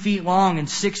 13 feet long and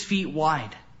 6 feet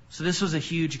wide. So this was a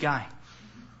huge guy.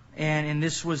 And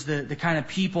this was the kind of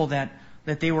people that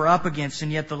they were up against,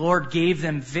 and yet the Lord gave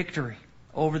them victory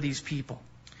over these people.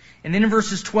 And then in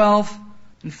verses 12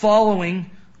 and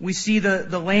following, we see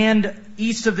the land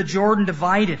east of the Jordan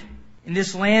divided. In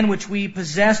this land which we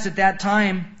possessed at that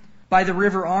time by the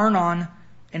river Arnon,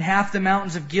 and half the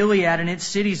mountains of Gilead and its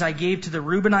cities I gave to the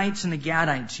Reubenites and the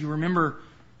Gadites. You remember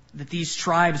that these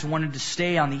tribes wanted to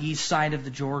stay on the east side of the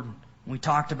Jordan. We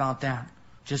talked about that.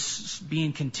 Just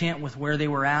being content with where they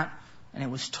were at. And it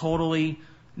was totally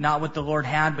not what the Lord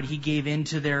had, but He gave in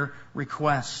to their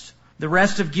request. The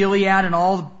rest of Gilead and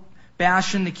all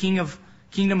Bashan, the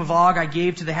kingdom of Og, I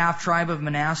gave to the half tribe of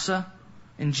Manasseh.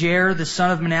 And Jair, the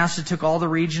son of Manasseh, took all the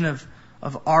region of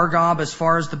Argob as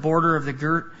far as the border of the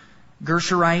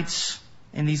Gershurites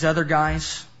and these other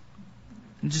guys.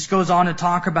 It just goes on to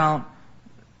talk about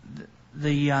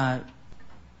the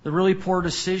really poor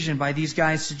decision by these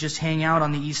guys to just hang out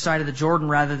on the east side of the Jordan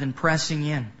rather than pressing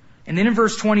in. And then in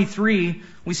verse 23,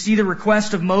 we see the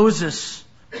request of Moses.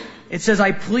 It says,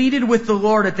 I pleaded with the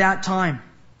Lord at that time.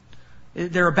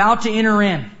 They're about to enter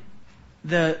in.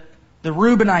 The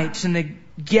Reubenites and the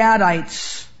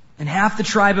Gadites and half the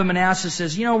tribe of Manasseh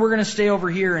says, we're going to stay over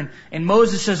here. And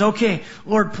Moses says, okay,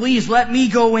 Lord, please let me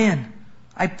go in.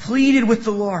 I pleaded with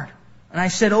the Lord. And I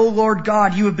said, O Lord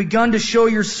God, you have begun to show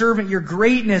your servant your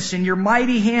greatness and your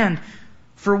mighty hand.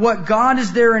 For what God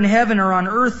is there in heaven or on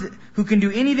earth who can do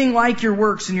anything like your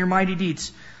works and your mighty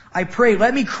deeds? I pray,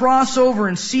 let me cross over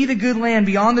and see the good land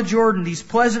beyond the Jordan, these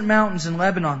pleasant mountains in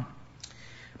Lebanon.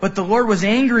 But the Lord was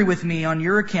angry with me on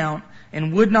your account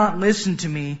and would not listen to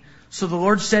me. So the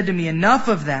Lord said to me, enough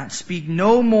of that. Speak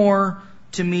no more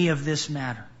to me of this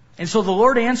matter. And so the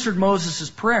Lord answered Moses'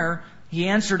 prayer. He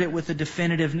answered it with a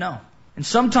definitive no. And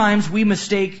sometimes we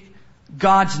mistake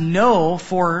God's no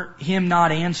for Him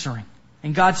not answering.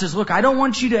 And God says, look, I don't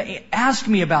want you to ask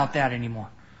me about that anymore.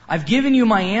 I've given you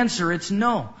my answer. It's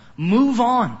no. Move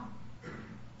on.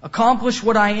 Accomplish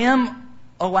what I am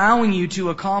allowing you to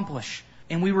accomplish.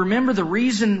 And we remember the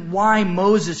reason why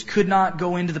Moses could not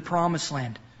go into the promised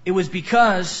land. It was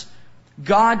because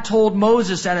God told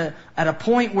Moses at a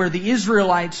point where the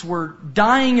Israelites were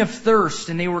dying of thirst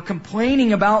and they were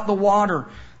complaining about the water,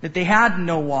 that they had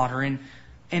no water.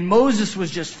 And Moses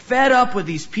was just fed up with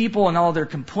these people and all their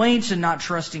complaints and not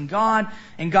trusting God.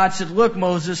 And God said, look,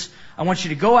 Moses, I want you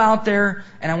to go out there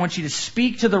and I want you to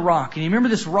speak to the rock. And you remember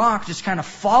this rock just kind of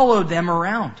followed them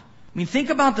around. I mean, think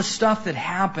about the stuff that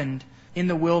happened in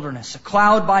the wilderness. A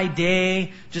cloud by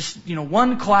day, just,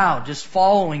 one cloud just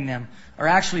following them. Or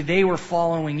actually, they were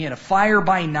following it. A fire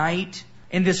by night,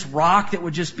 and this rock that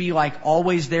would just be like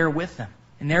always there with them.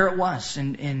 And there it was.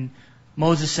 And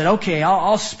Moses said, okay,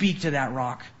 I'll speak to that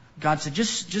rock. God said,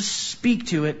 just speak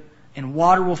to it, and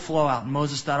water will flow out. And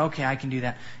Moses thought, okay, I can do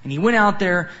that. And he went out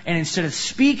there, and instead of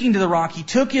speaking to the rock, he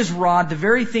took his rod, the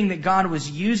very thing that God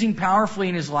was using powerfully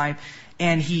in his life,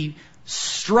 and he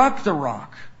struck the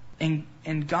rock.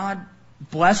 And God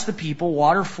blessed the people.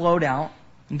 Water flowed out.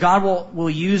 And God will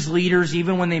use leaders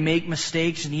even when they make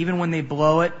mistakes and even when they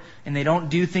blow it and they don't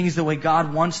do things the way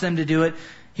God wants them to do it.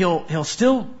 He'll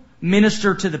still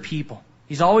minister to the people.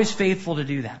 He's always faithful to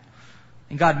do that.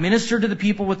 And God ministered to the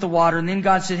people with the water. And then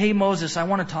God said, hey, Moses, I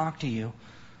want to talk to you.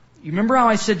 You remember how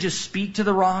I said just speak to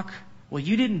the rock? Well,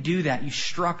 you didn't do that. You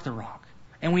struck the rock.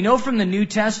 And we know from the New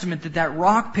Testament that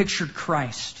rock pictured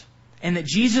Christ. And that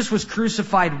Jesus was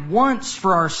crucified once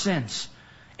for our sins.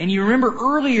 And you remember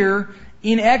earlier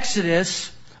in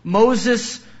Exodus,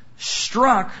 Moses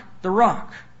struck the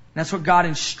rock. That's what God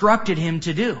instructed him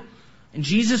to do. And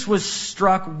Jesus was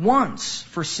struck once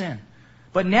for sin.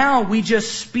 But now we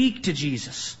just speak to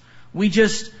Jesus. We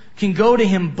just can go to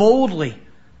Him boldly.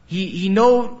 He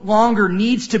no longer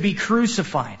needs to be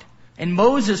crucified. And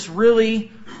Moses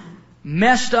really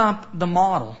messed up the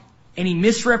model. And he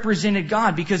misrepresented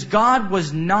God because God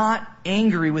was not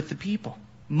angry with the people.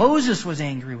 Moses was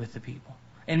angry with the people.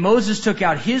 And Moses took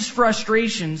out his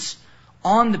frustrations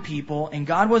on the people, and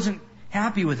God wasn't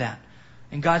happy with that.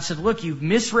 And God said, look, you've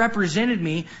misrepresented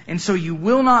me, and so you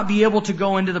will not be able to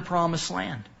go into the promised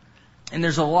land. And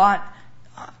there's a lot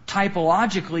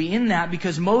typologically in that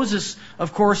because Moses,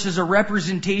 of course, is a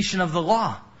representation of the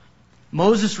law.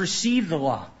 Moses received the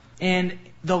law. And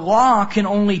the law can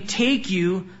only take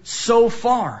you so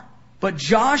far. But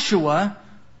Joshua,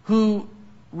 who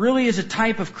really is a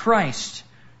type of Christ,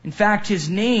 in fact, his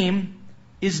name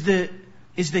is the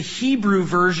is the Hebrew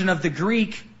version of the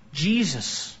Greek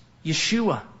Jesus,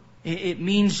 Yeshua. It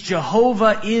means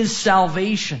Jehovah is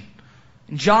salvation.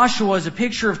 And Joshua is a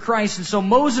picture of Christ, and so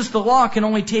Moses, the law, can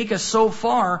only take us so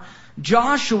far.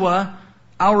 Joshua,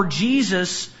 our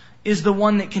Jesus, is the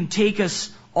one that can take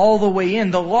us all the way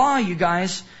in. The law, you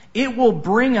guys, it will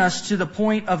bring us to the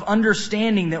point of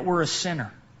understanding that we're a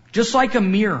sinner. Just like a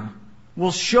mirror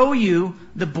will show you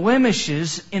the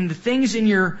blemishes and the things in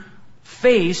your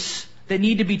face that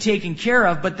need to be taken care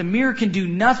of, but the mirror can do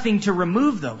nothing to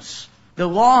remove those. The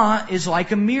law is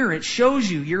like a mirror. It shows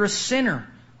you you're a sinner.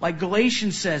 Like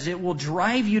Galatians says, it will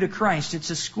drive you to Christ. It's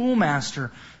a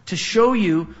schoolmaster to show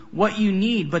you what you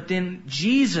need, but then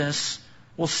Jesus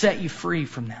will set you free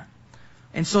from that.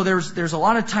 And so there's a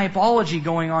lot of typology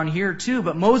going on here too,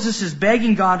 but Moses is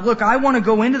begging God, look, I want to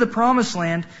go into the promised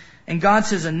land, and God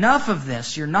says, enough of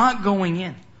this. You're not going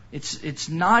in. It's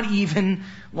not even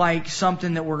like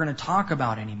something that we're going to talk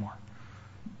about anymore.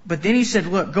 But then he said,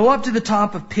 look, go up to the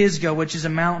top of Pisgah, which is a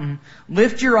mountain.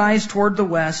 Lift your eyes toward the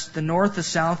west, the north, the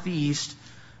south, the east.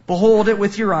 Behold it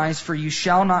with your eyes, for you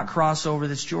shall not cross over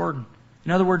this Jordan.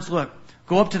 In other words, look,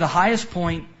 go up to the highest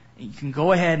point, and you can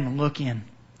go ahead and look in.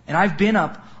 And I've been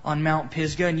up on Mount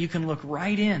Pisgah, and you can look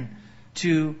right in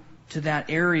to that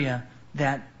area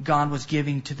that God was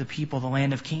giving to the people, the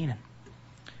land of Canaan.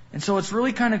 And so it's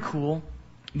really kind of cool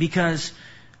because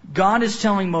God is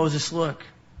telling Moses, look,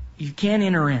 you can't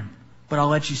enter in, but I'll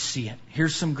let you see it.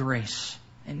 Here's some grace.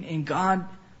 And God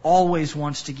always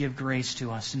wants to give grace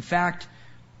to us. In fact,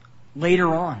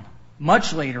 later on,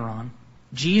 much later on,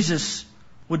 Jesus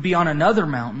would be on another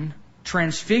mountain,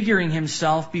 transfiguring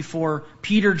himself before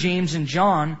Peter, James, and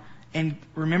John. And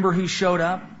remember who showed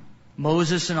up?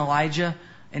 Moses and Elijah.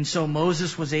 And so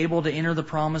Moses was able to enter the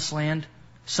promised land.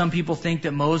 Some people think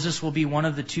that Moses will be one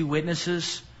of the two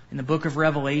witnesses in the book of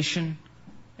Revelation.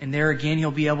 And there again,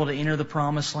 he'll be able to enter the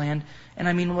promised land. And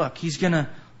I mean, look, he's going to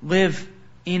live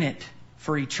in it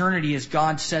for eternity as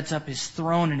God sets up his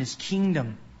throne and his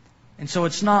kingdom. And so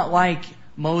it's not like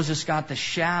Moses got the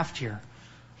shaft here.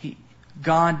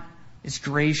 God is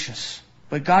gracious.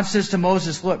 But God says to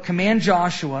Moses, look, command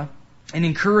Joshua and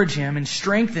encourage him and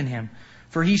strengthen him.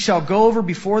 For he shall go over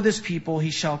before this people.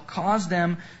 He shall cause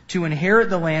them to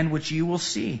inherit the land which you will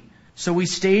see. So we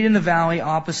stayed in the valley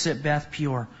opposite Beth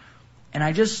Peor. And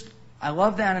I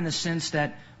love that in the sense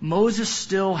that Moses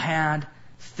still had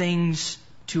things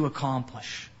to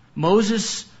accomplish.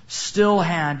 Moses still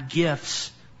had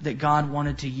gifts that God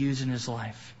wanted to use in his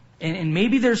life. And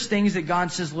maybe there's things that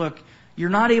God says, look, you're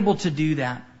not able to do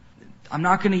that. I'm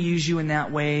not going to use you in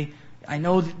that way. I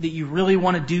know that you really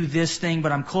want to do this thing,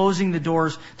 but I'm closing the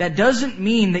doors. That doesn't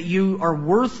mean that you are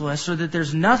worthless or that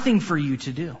there's nothing for you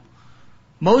to do.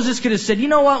 Moses could have said, you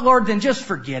know what, Lord, then just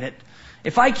forget it.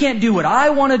 If I can't do what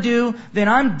I want to do, then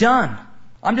I'm done.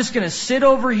 I'm just going to sit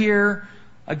over here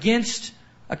against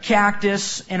a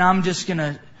cactus and I'm just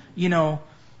going to,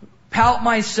 pout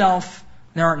myself.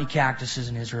 There aren't any cactuses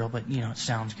in Israel, but, it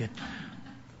sounds good.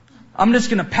 I'm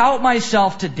just going to pout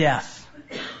myself to death.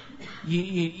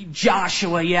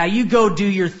 Joshua, yeah, you go do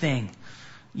your thing.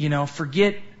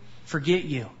 Forget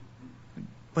you.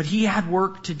 But he had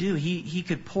work to do. He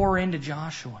could pour into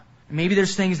Joshua. Maybe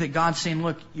there's things that God's saying,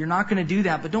 look, you're not going to do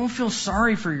that, but don't feel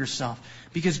sorry for yourself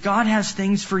because God has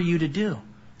things for you to do.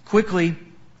 Quickly,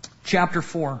 chapter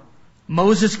 4.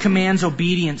 Moses commands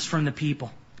obedience from the people.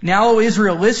 Now, O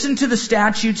Israel, listen to the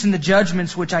statutes and the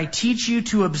judgments which I teach you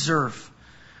to observe,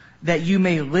 that you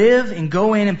may live and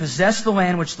go in and possess the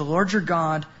land which the Lord your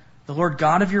God, the Lord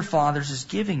God of your fathers, is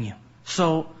giving you.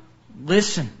 So,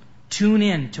 listen, tune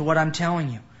in to what I'm telling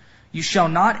you. You shall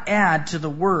not add to the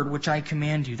word which I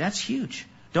command you. That's huge.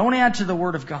 Don't add to the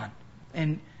word of God.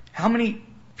 And how many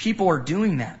people are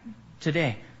doing that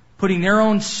today? Putting their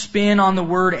own spin on the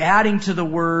word, adding to the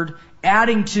word,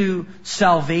 adding to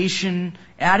salvation,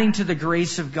 adding to the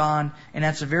grace of God. And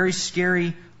that's a very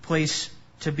scary place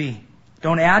to be.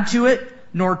 Don't add to it,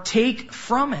 nor take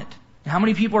from it. How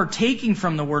many people are taking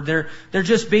from the word? They're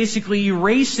just basically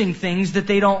erasing things that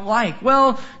they don't like.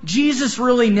 Well, Jesus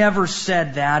really never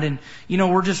said that. And,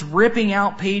 we're just ripping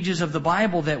out pages of the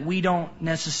Bible that we don't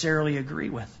necessarily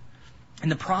agree with.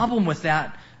 And the problem with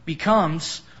that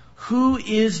becomes, who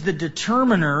is the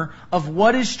determiner of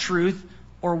what is truth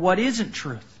or what isn't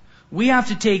truth? We have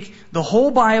to take the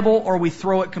whole Bible or we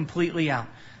throw it completely out.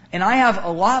 And I have a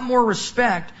lot more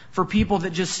respect for people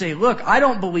that just say, look, I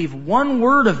don't believe one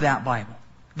word of that Bible,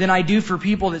 than I do for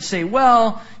people that say,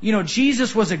 well,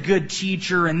 Jesus was a good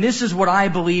teacher and this is what I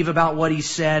believe about what he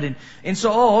said. And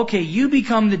so, okay, you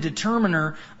become the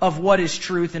determiner of what is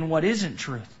truth and what isn't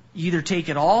truth. You either take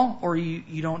it all or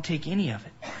you don't take any of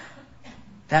it.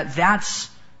 That's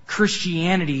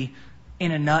Christianity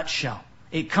in a nutshell.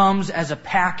 It comes as a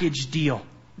package deal.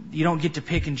 You don't get to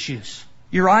pick and choose.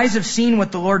 Your eyes have seen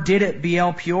what the Lord did at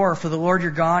Baal Peor, for the Lord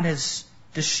your God has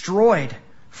destroyed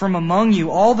from among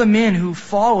you all the men who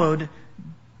followed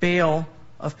Baal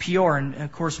of Peor. And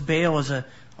of course, Baal is a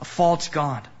false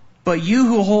god. But you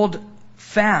who hold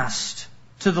fast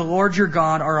to the Lord your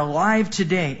God are alive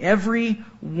today, every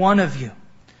one of you.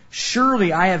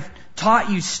 Surely I have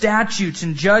taught you statutes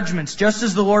and judgments, just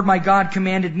as the Lord my God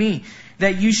commanded me,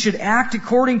 that you should act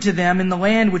according to them in the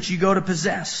land which you go to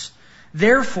possess.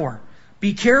 Therefore,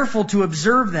 be careful to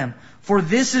observe them, for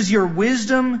this is your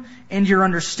wisdom and your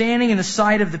understanding in the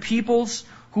sight of the peoples,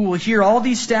 who will hear all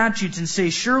these statutes and say,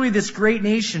 surely this great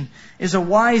nation is a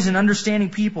wise and understanding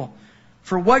people.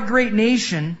 For what great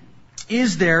nation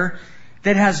is there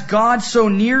that has God so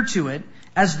near to it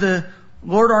as the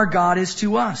Lord our God is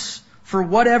to us, for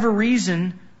whatever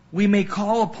reason we may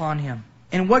call upon Him?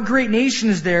 And what great nation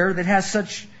is there that has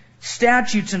such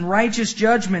statutes and righteous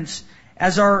judgments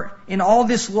as are in all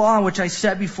this law which I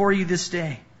set before you this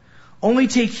day? Only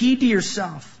take heed to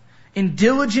yourself, and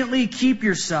diligently keep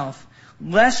yourself,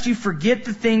 lest you forget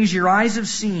the things your eyes have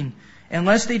seen, and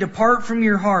lest they depart from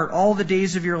your heart all the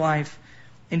days of your life,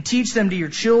 and teach them to your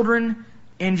children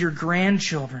and your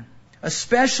grandchildren,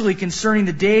 especially concerning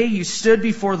the day you stood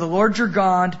before the Lord your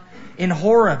God in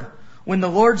Horeb, when the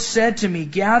Lord said to me,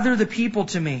 gather the people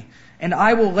to me, and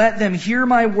I will let them hear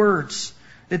my words,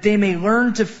 that they may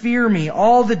learn to fear me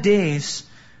all the days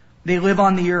they live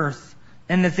on the earth,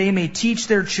 and that they may teach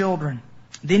their children.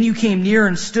 Then you came near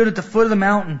and stood at the foot of the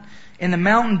mountain, and the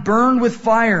mountain burned with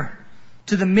fire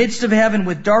to the midst of heaven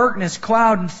with darkness,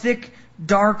 cloud, and thick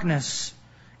darkness.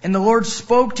 And the Lord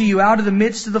spoke to you out of the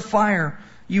midst of the fire.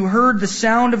 You heard the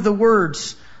sound of the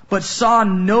words, but saw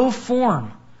no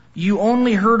form. You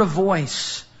only heard a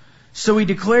voice. So He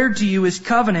declared to you His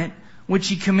covenant, which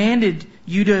He commanded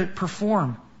you to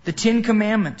perform, the 10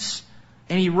 Commandments.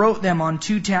 And He wrote them on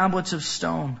 2 tablets of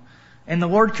stone. And the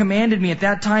Lord commanded me at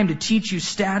that time to teach you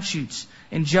statutes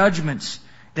and judgments,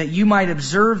 that you might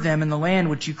observe them in the land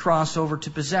which you cross over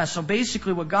to possess. So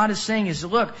basically what God is saying is,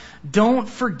 look, don't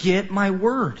forget my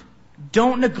word.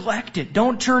 Don't neglect it.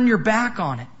 Don't turn your back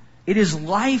on it. It is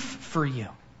life for you.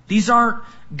 These aren't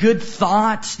good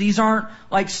thoughts. These aren't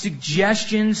like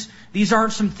suggestions. These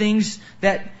aren't some things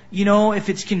that, if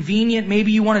it's convenient,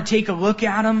 maybe you want to take a look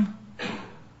at them.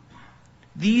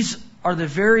 These are the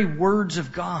very words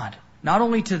of God, not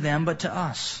only to them, but to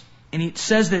us. And it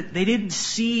says that they didn't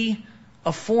see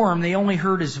a form, they only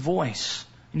heard His voice.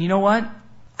 And you know what?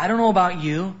 I don't know about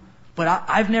you, but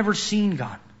I've never seen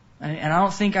God. And I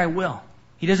don't think I will.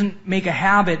 He doesn't make a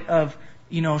habit of,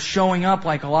 showing up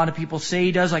like a lot of people say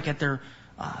He does, like at their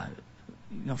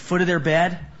foot of their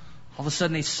bed. All of a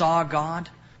sudden they saw God.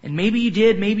 And maybe you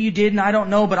did, maybe you didn't, I don't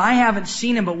know, but I haven't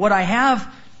seen Him. But what I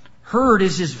have heard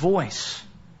is His voice.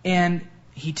 And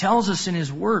He tells us in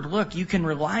His Word, look, you can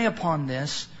rely upon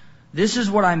this. This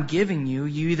is what I'm giving you.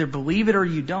 You either believe it or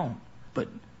you don't. But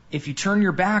if you turn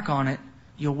your back on it,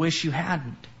 you'll wish you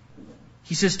hadn't.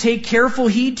 He says, take careful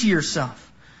heed to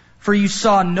yourself, for you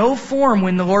saw no form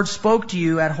when the Lord spoke to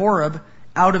you at Horeb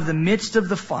out of the midst of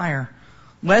the fire,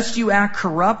 lest you act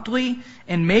corruptly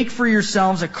and make for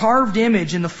yourselves a carved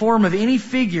image in the form of any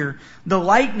figure, the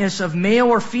likeness of male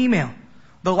or female,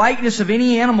 the likeness of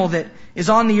any animal that is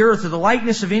on the earth, or the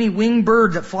likeness of any winged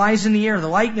bird that flies in the air, the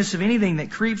likeness of anything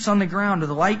that creeps on the ground, or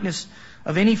the likeness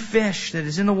of any fish that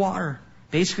is in the water.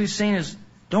 Basically saying is,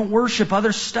 don't worship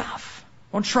other stuff.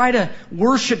 Don't try to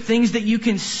worship things that you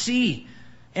can see.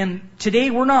 And today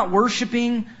we're not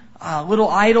worshiping little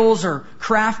idols or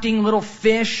crafting little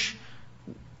fish.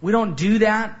 We don't do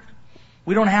that.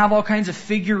 We don't have all kinds of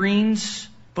figurines,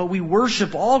 but we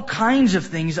worship all kinds of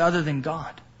things other than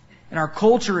God. And our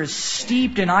culture is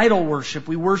steeped in idol worship.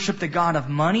 We worship the god of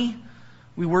money.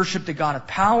 We worship the god of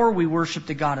power. We worship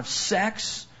the god of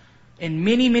sex. And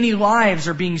many, many lives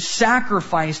are being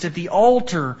sacrificed at the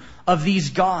altar of these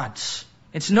gods.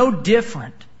 It's no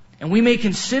different. And we may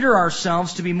consider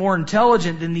ourselves to be more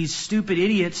intelligent than these stupid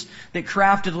idiots that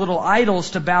crafted little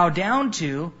idols to bow down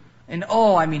to. And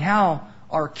how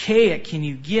archaic can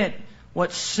you get?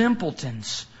 What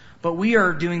simpletons. But we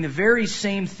are doing the very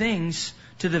same things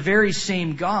to the very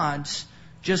same gods,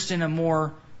 just in a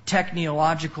more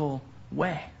technological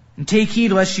way. And take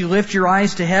heed lest you lift your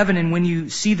eyes to heaven, and when you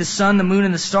see the sun, the moon,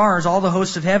 and the stars, all the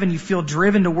hosts of heaven, you feel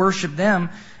driven to worship them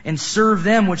and serve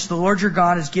them, which the Lord your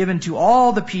God has given to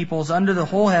all the peoples under the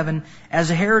whole heaven as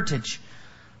a heritage.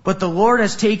 But the Lord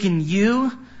has taken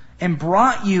you and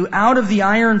brought you out of the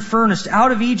iron furnace,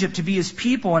 out of Egypt, to be His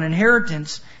people, an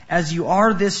inheritance, as you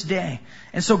are this day.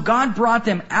 And so God brought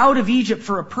them out of Egypt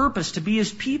for a purpose, to be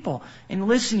His people. And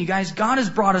listen, you guys, God has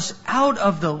brought us out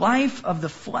of the life of the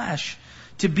flesh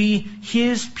to be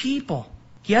His people.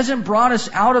 He hasn't brought us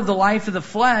out of the life of the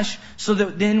flesh so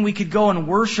that then we could go and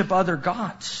worship other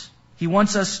gods. He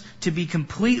wants us to be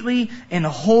completely and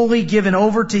wholly given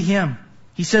over to Him.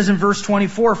 He says in verse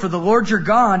 24, "For the Lord your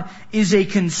God is a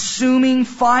consuming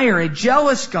fire," a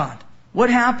jealous God.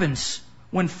 What happens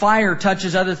when fire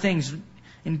touches other things?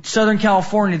 In Southern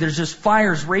California, there's just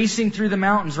fires racing through the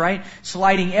mountains, right? It's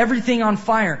lighting everything on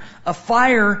fire. A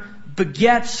fire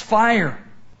begets fire.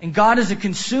 And God is a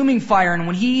consuming fire. And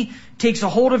when He takes a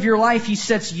hold of your life, He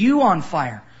sets you on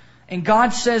fire. And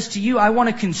God says to you, I want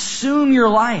to consume your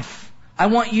life. I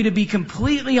want you to be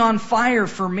completely on fire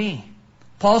for me.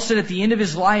 Paul said at the end of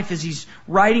his life, as he's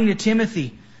writing to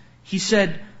Timothy, he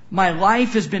said, my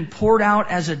life has been poured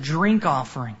out as a drink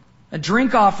offering. A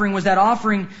drink offering was that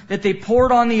offering that they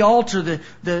poured on the altar,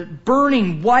 the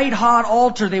burning white hot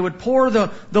altar. They would pour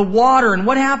the water. And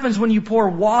what happens when you pour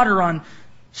water on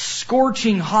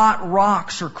scorching hot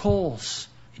rocks or coals?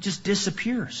 It just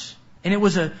disappears. And it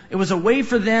was a way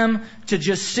for them to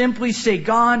just simply say,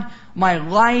 God, my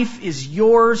life is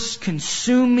yours.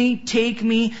 Consume me, take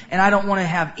me, and I don't want to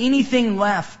have anything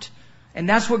left. And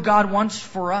that's what God wants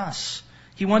for us.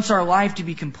 He wants our life to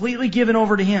be completely given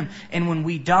over to Him. And when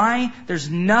we die,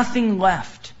 there's nothing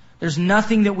left. There's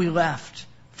nothing that we left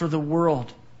for the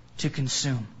world to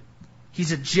consume.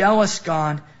 He's a jealous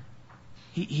God.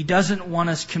 He doesn't want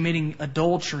us committing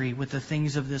adultery with the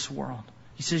things of this world.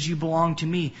 He says, you belong to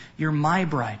me. You're my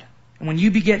bride. And when you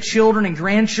beget children and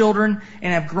grandchildren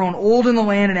and have grown old in the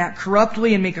land and act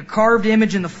corruptly and make a carved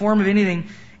image in the form of anything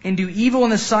and do evil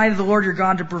in the sight of the Lord your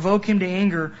God to provoke Him to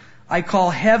anger, I call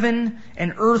heaven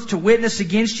and earth to witness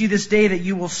against you this day that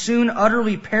you will soon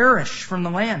utterly perish from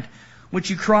the land which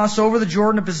you cross over the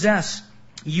Jordan to possess.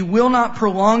 You will not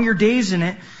prolong your days in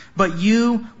it, but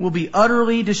you will be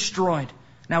utterly destroyed.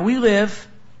 Now we live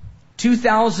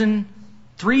 2,000,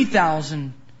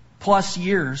 3,000 plus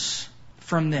years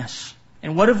from this.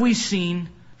 And what have we seen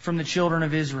from the children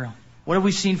of Israel? What have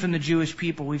we seen from the Jewish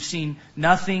people? We've seen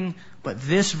nothing but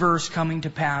this verse coming to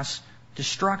pass,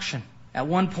 destruction. At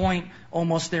one point,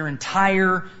 almost their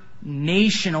entire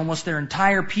nation, almost their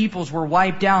entire peoples were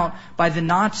wiped out by the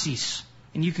Nazis.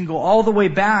 And you can go all the way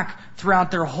back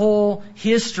throughout their whole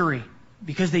history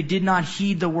because they did not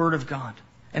heed the word of God.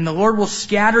 And the Lord will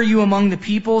scatter you among the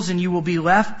peoples, and you will be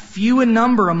left few in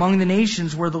number among the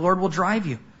nations where the Lord will drive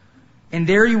you. And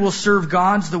there you will serve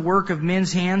gods, the work of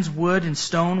men's hands, wood and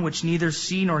stone, which neither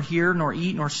see nor hear nor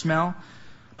eat nor smell.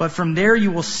 But from there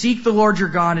you will seek the Lord your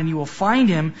God, and you will find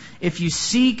Him if you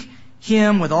seek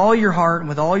Him with all your heart and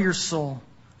with all your soul.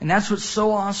 And that's what's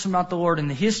so awesome about the Lord. In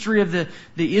the history of the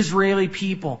Israeli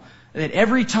people, that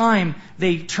every time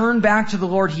they turned back to the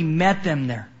Lord, He met them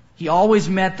there. He always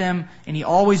met them, and He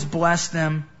always blessed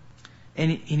them.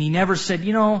 And He never said,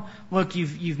 look,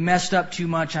 you've messed up too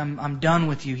much, I'm done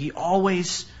with you. He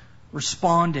always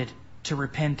responded to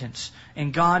repentance.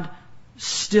 And God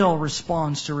still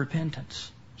responds to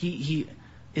repentance. He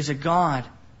is a God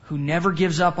who never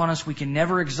gives up on us. We can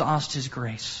never exhaust His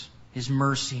grace, His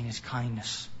mercy, and His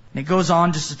kindness. And it goes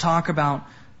on just to talk about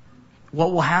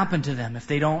what will happen to them if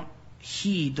they don't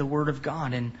heed the Word of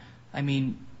God.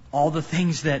 And all the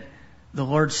things that the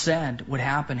Lord said would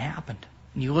happen, happened.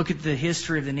 And you look at the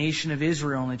history of the nation of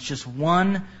Israel, and it's just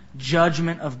one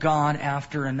judgment of God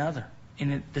after another.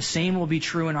 And the same will be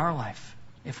true in our life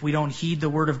if we don't heed the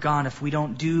Word of God, if we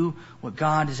don't do what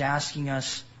God is asking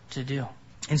us to do.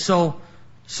 And so,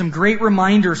 some great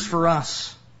reminders for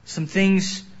us, some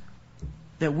things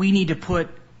that we need to put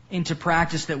into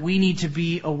practice, that we need to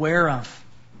be aware of.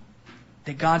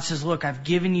 That God says, look, I've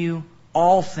given you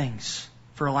all things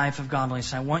for a life of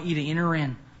godliness. I want you to enter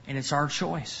in, and it's our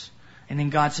choice. And then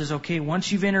God says, okay,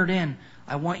 once you've entered in,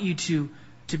 I want you to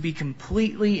be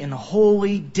completely and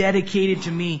wholly dedicated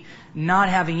to me, not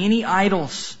having any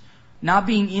idols, not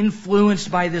being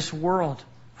influenced by this world.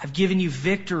 I've given you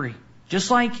victory. Just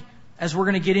like as we're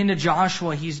going to get into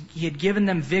Joshua, he had given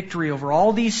them victory over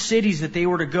all these cities that they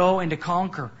were to go and to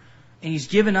conquer. And He's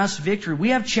given us victory. We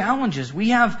have challenges. We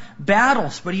have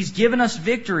battles, but He's given us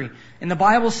victory. And the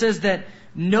Bible says that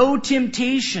no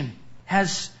temptation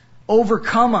has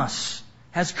overcome us,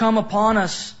 has come upon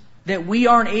us that we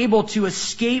aren't able to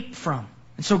escape from.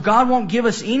 And so God won't give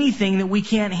us anything that we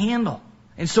can't handle.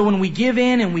 And so when we give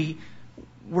in and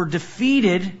we're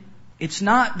defeated, it's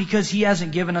not because He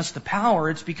hasn't given us the power,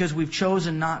 it's because we've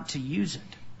chosen not to use it.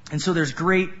 And so there's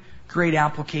great great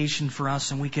application for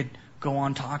us, and we could go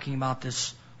on talking about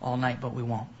this all night, but we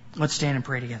won't. Let's stand and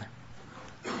pray together.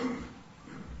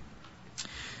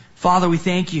 Father, we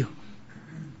thank you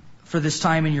for this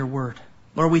time in your word.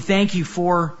 Lord, we thank you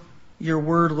for your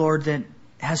word, Lord, that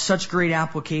has such great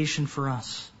application for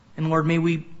us. And Lord, may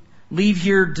we leave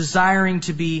here desiring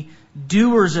to be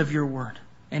doers of your word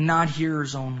and not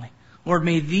hearers only. Lord,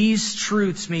 may these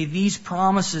truths, may these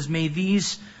promises, may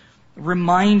these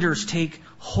reminders take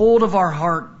hold of our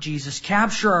heart, Jesus.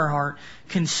 Capture our heart.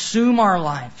 Consume our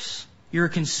lives. You're a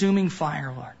consuming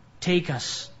fire, Lord. Take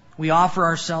us. We offer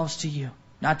ourselves to you,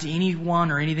 not to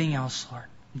anyone or anything else, Lord.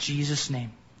 In Jesus'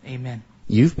 name, amen.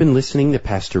 You've been listening to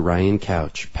Pastor Ryan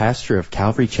Couch, pastor of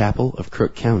Calvary Chapel of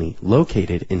Crook County,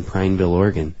 located in Prineville,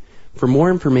 Oregon. For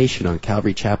more information on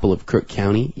Calvary Chapel of Crook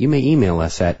County, you may email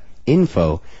us at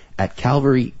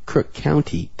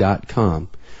info@calvarycrookcounty.com.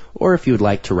 Or if you would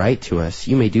like to write to us,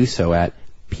 you may do so at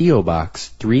P.O. Box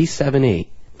 378,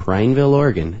 Prineville,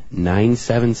 Oregon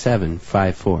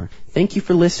 97754. Thank you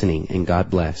for listening, and God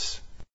bless.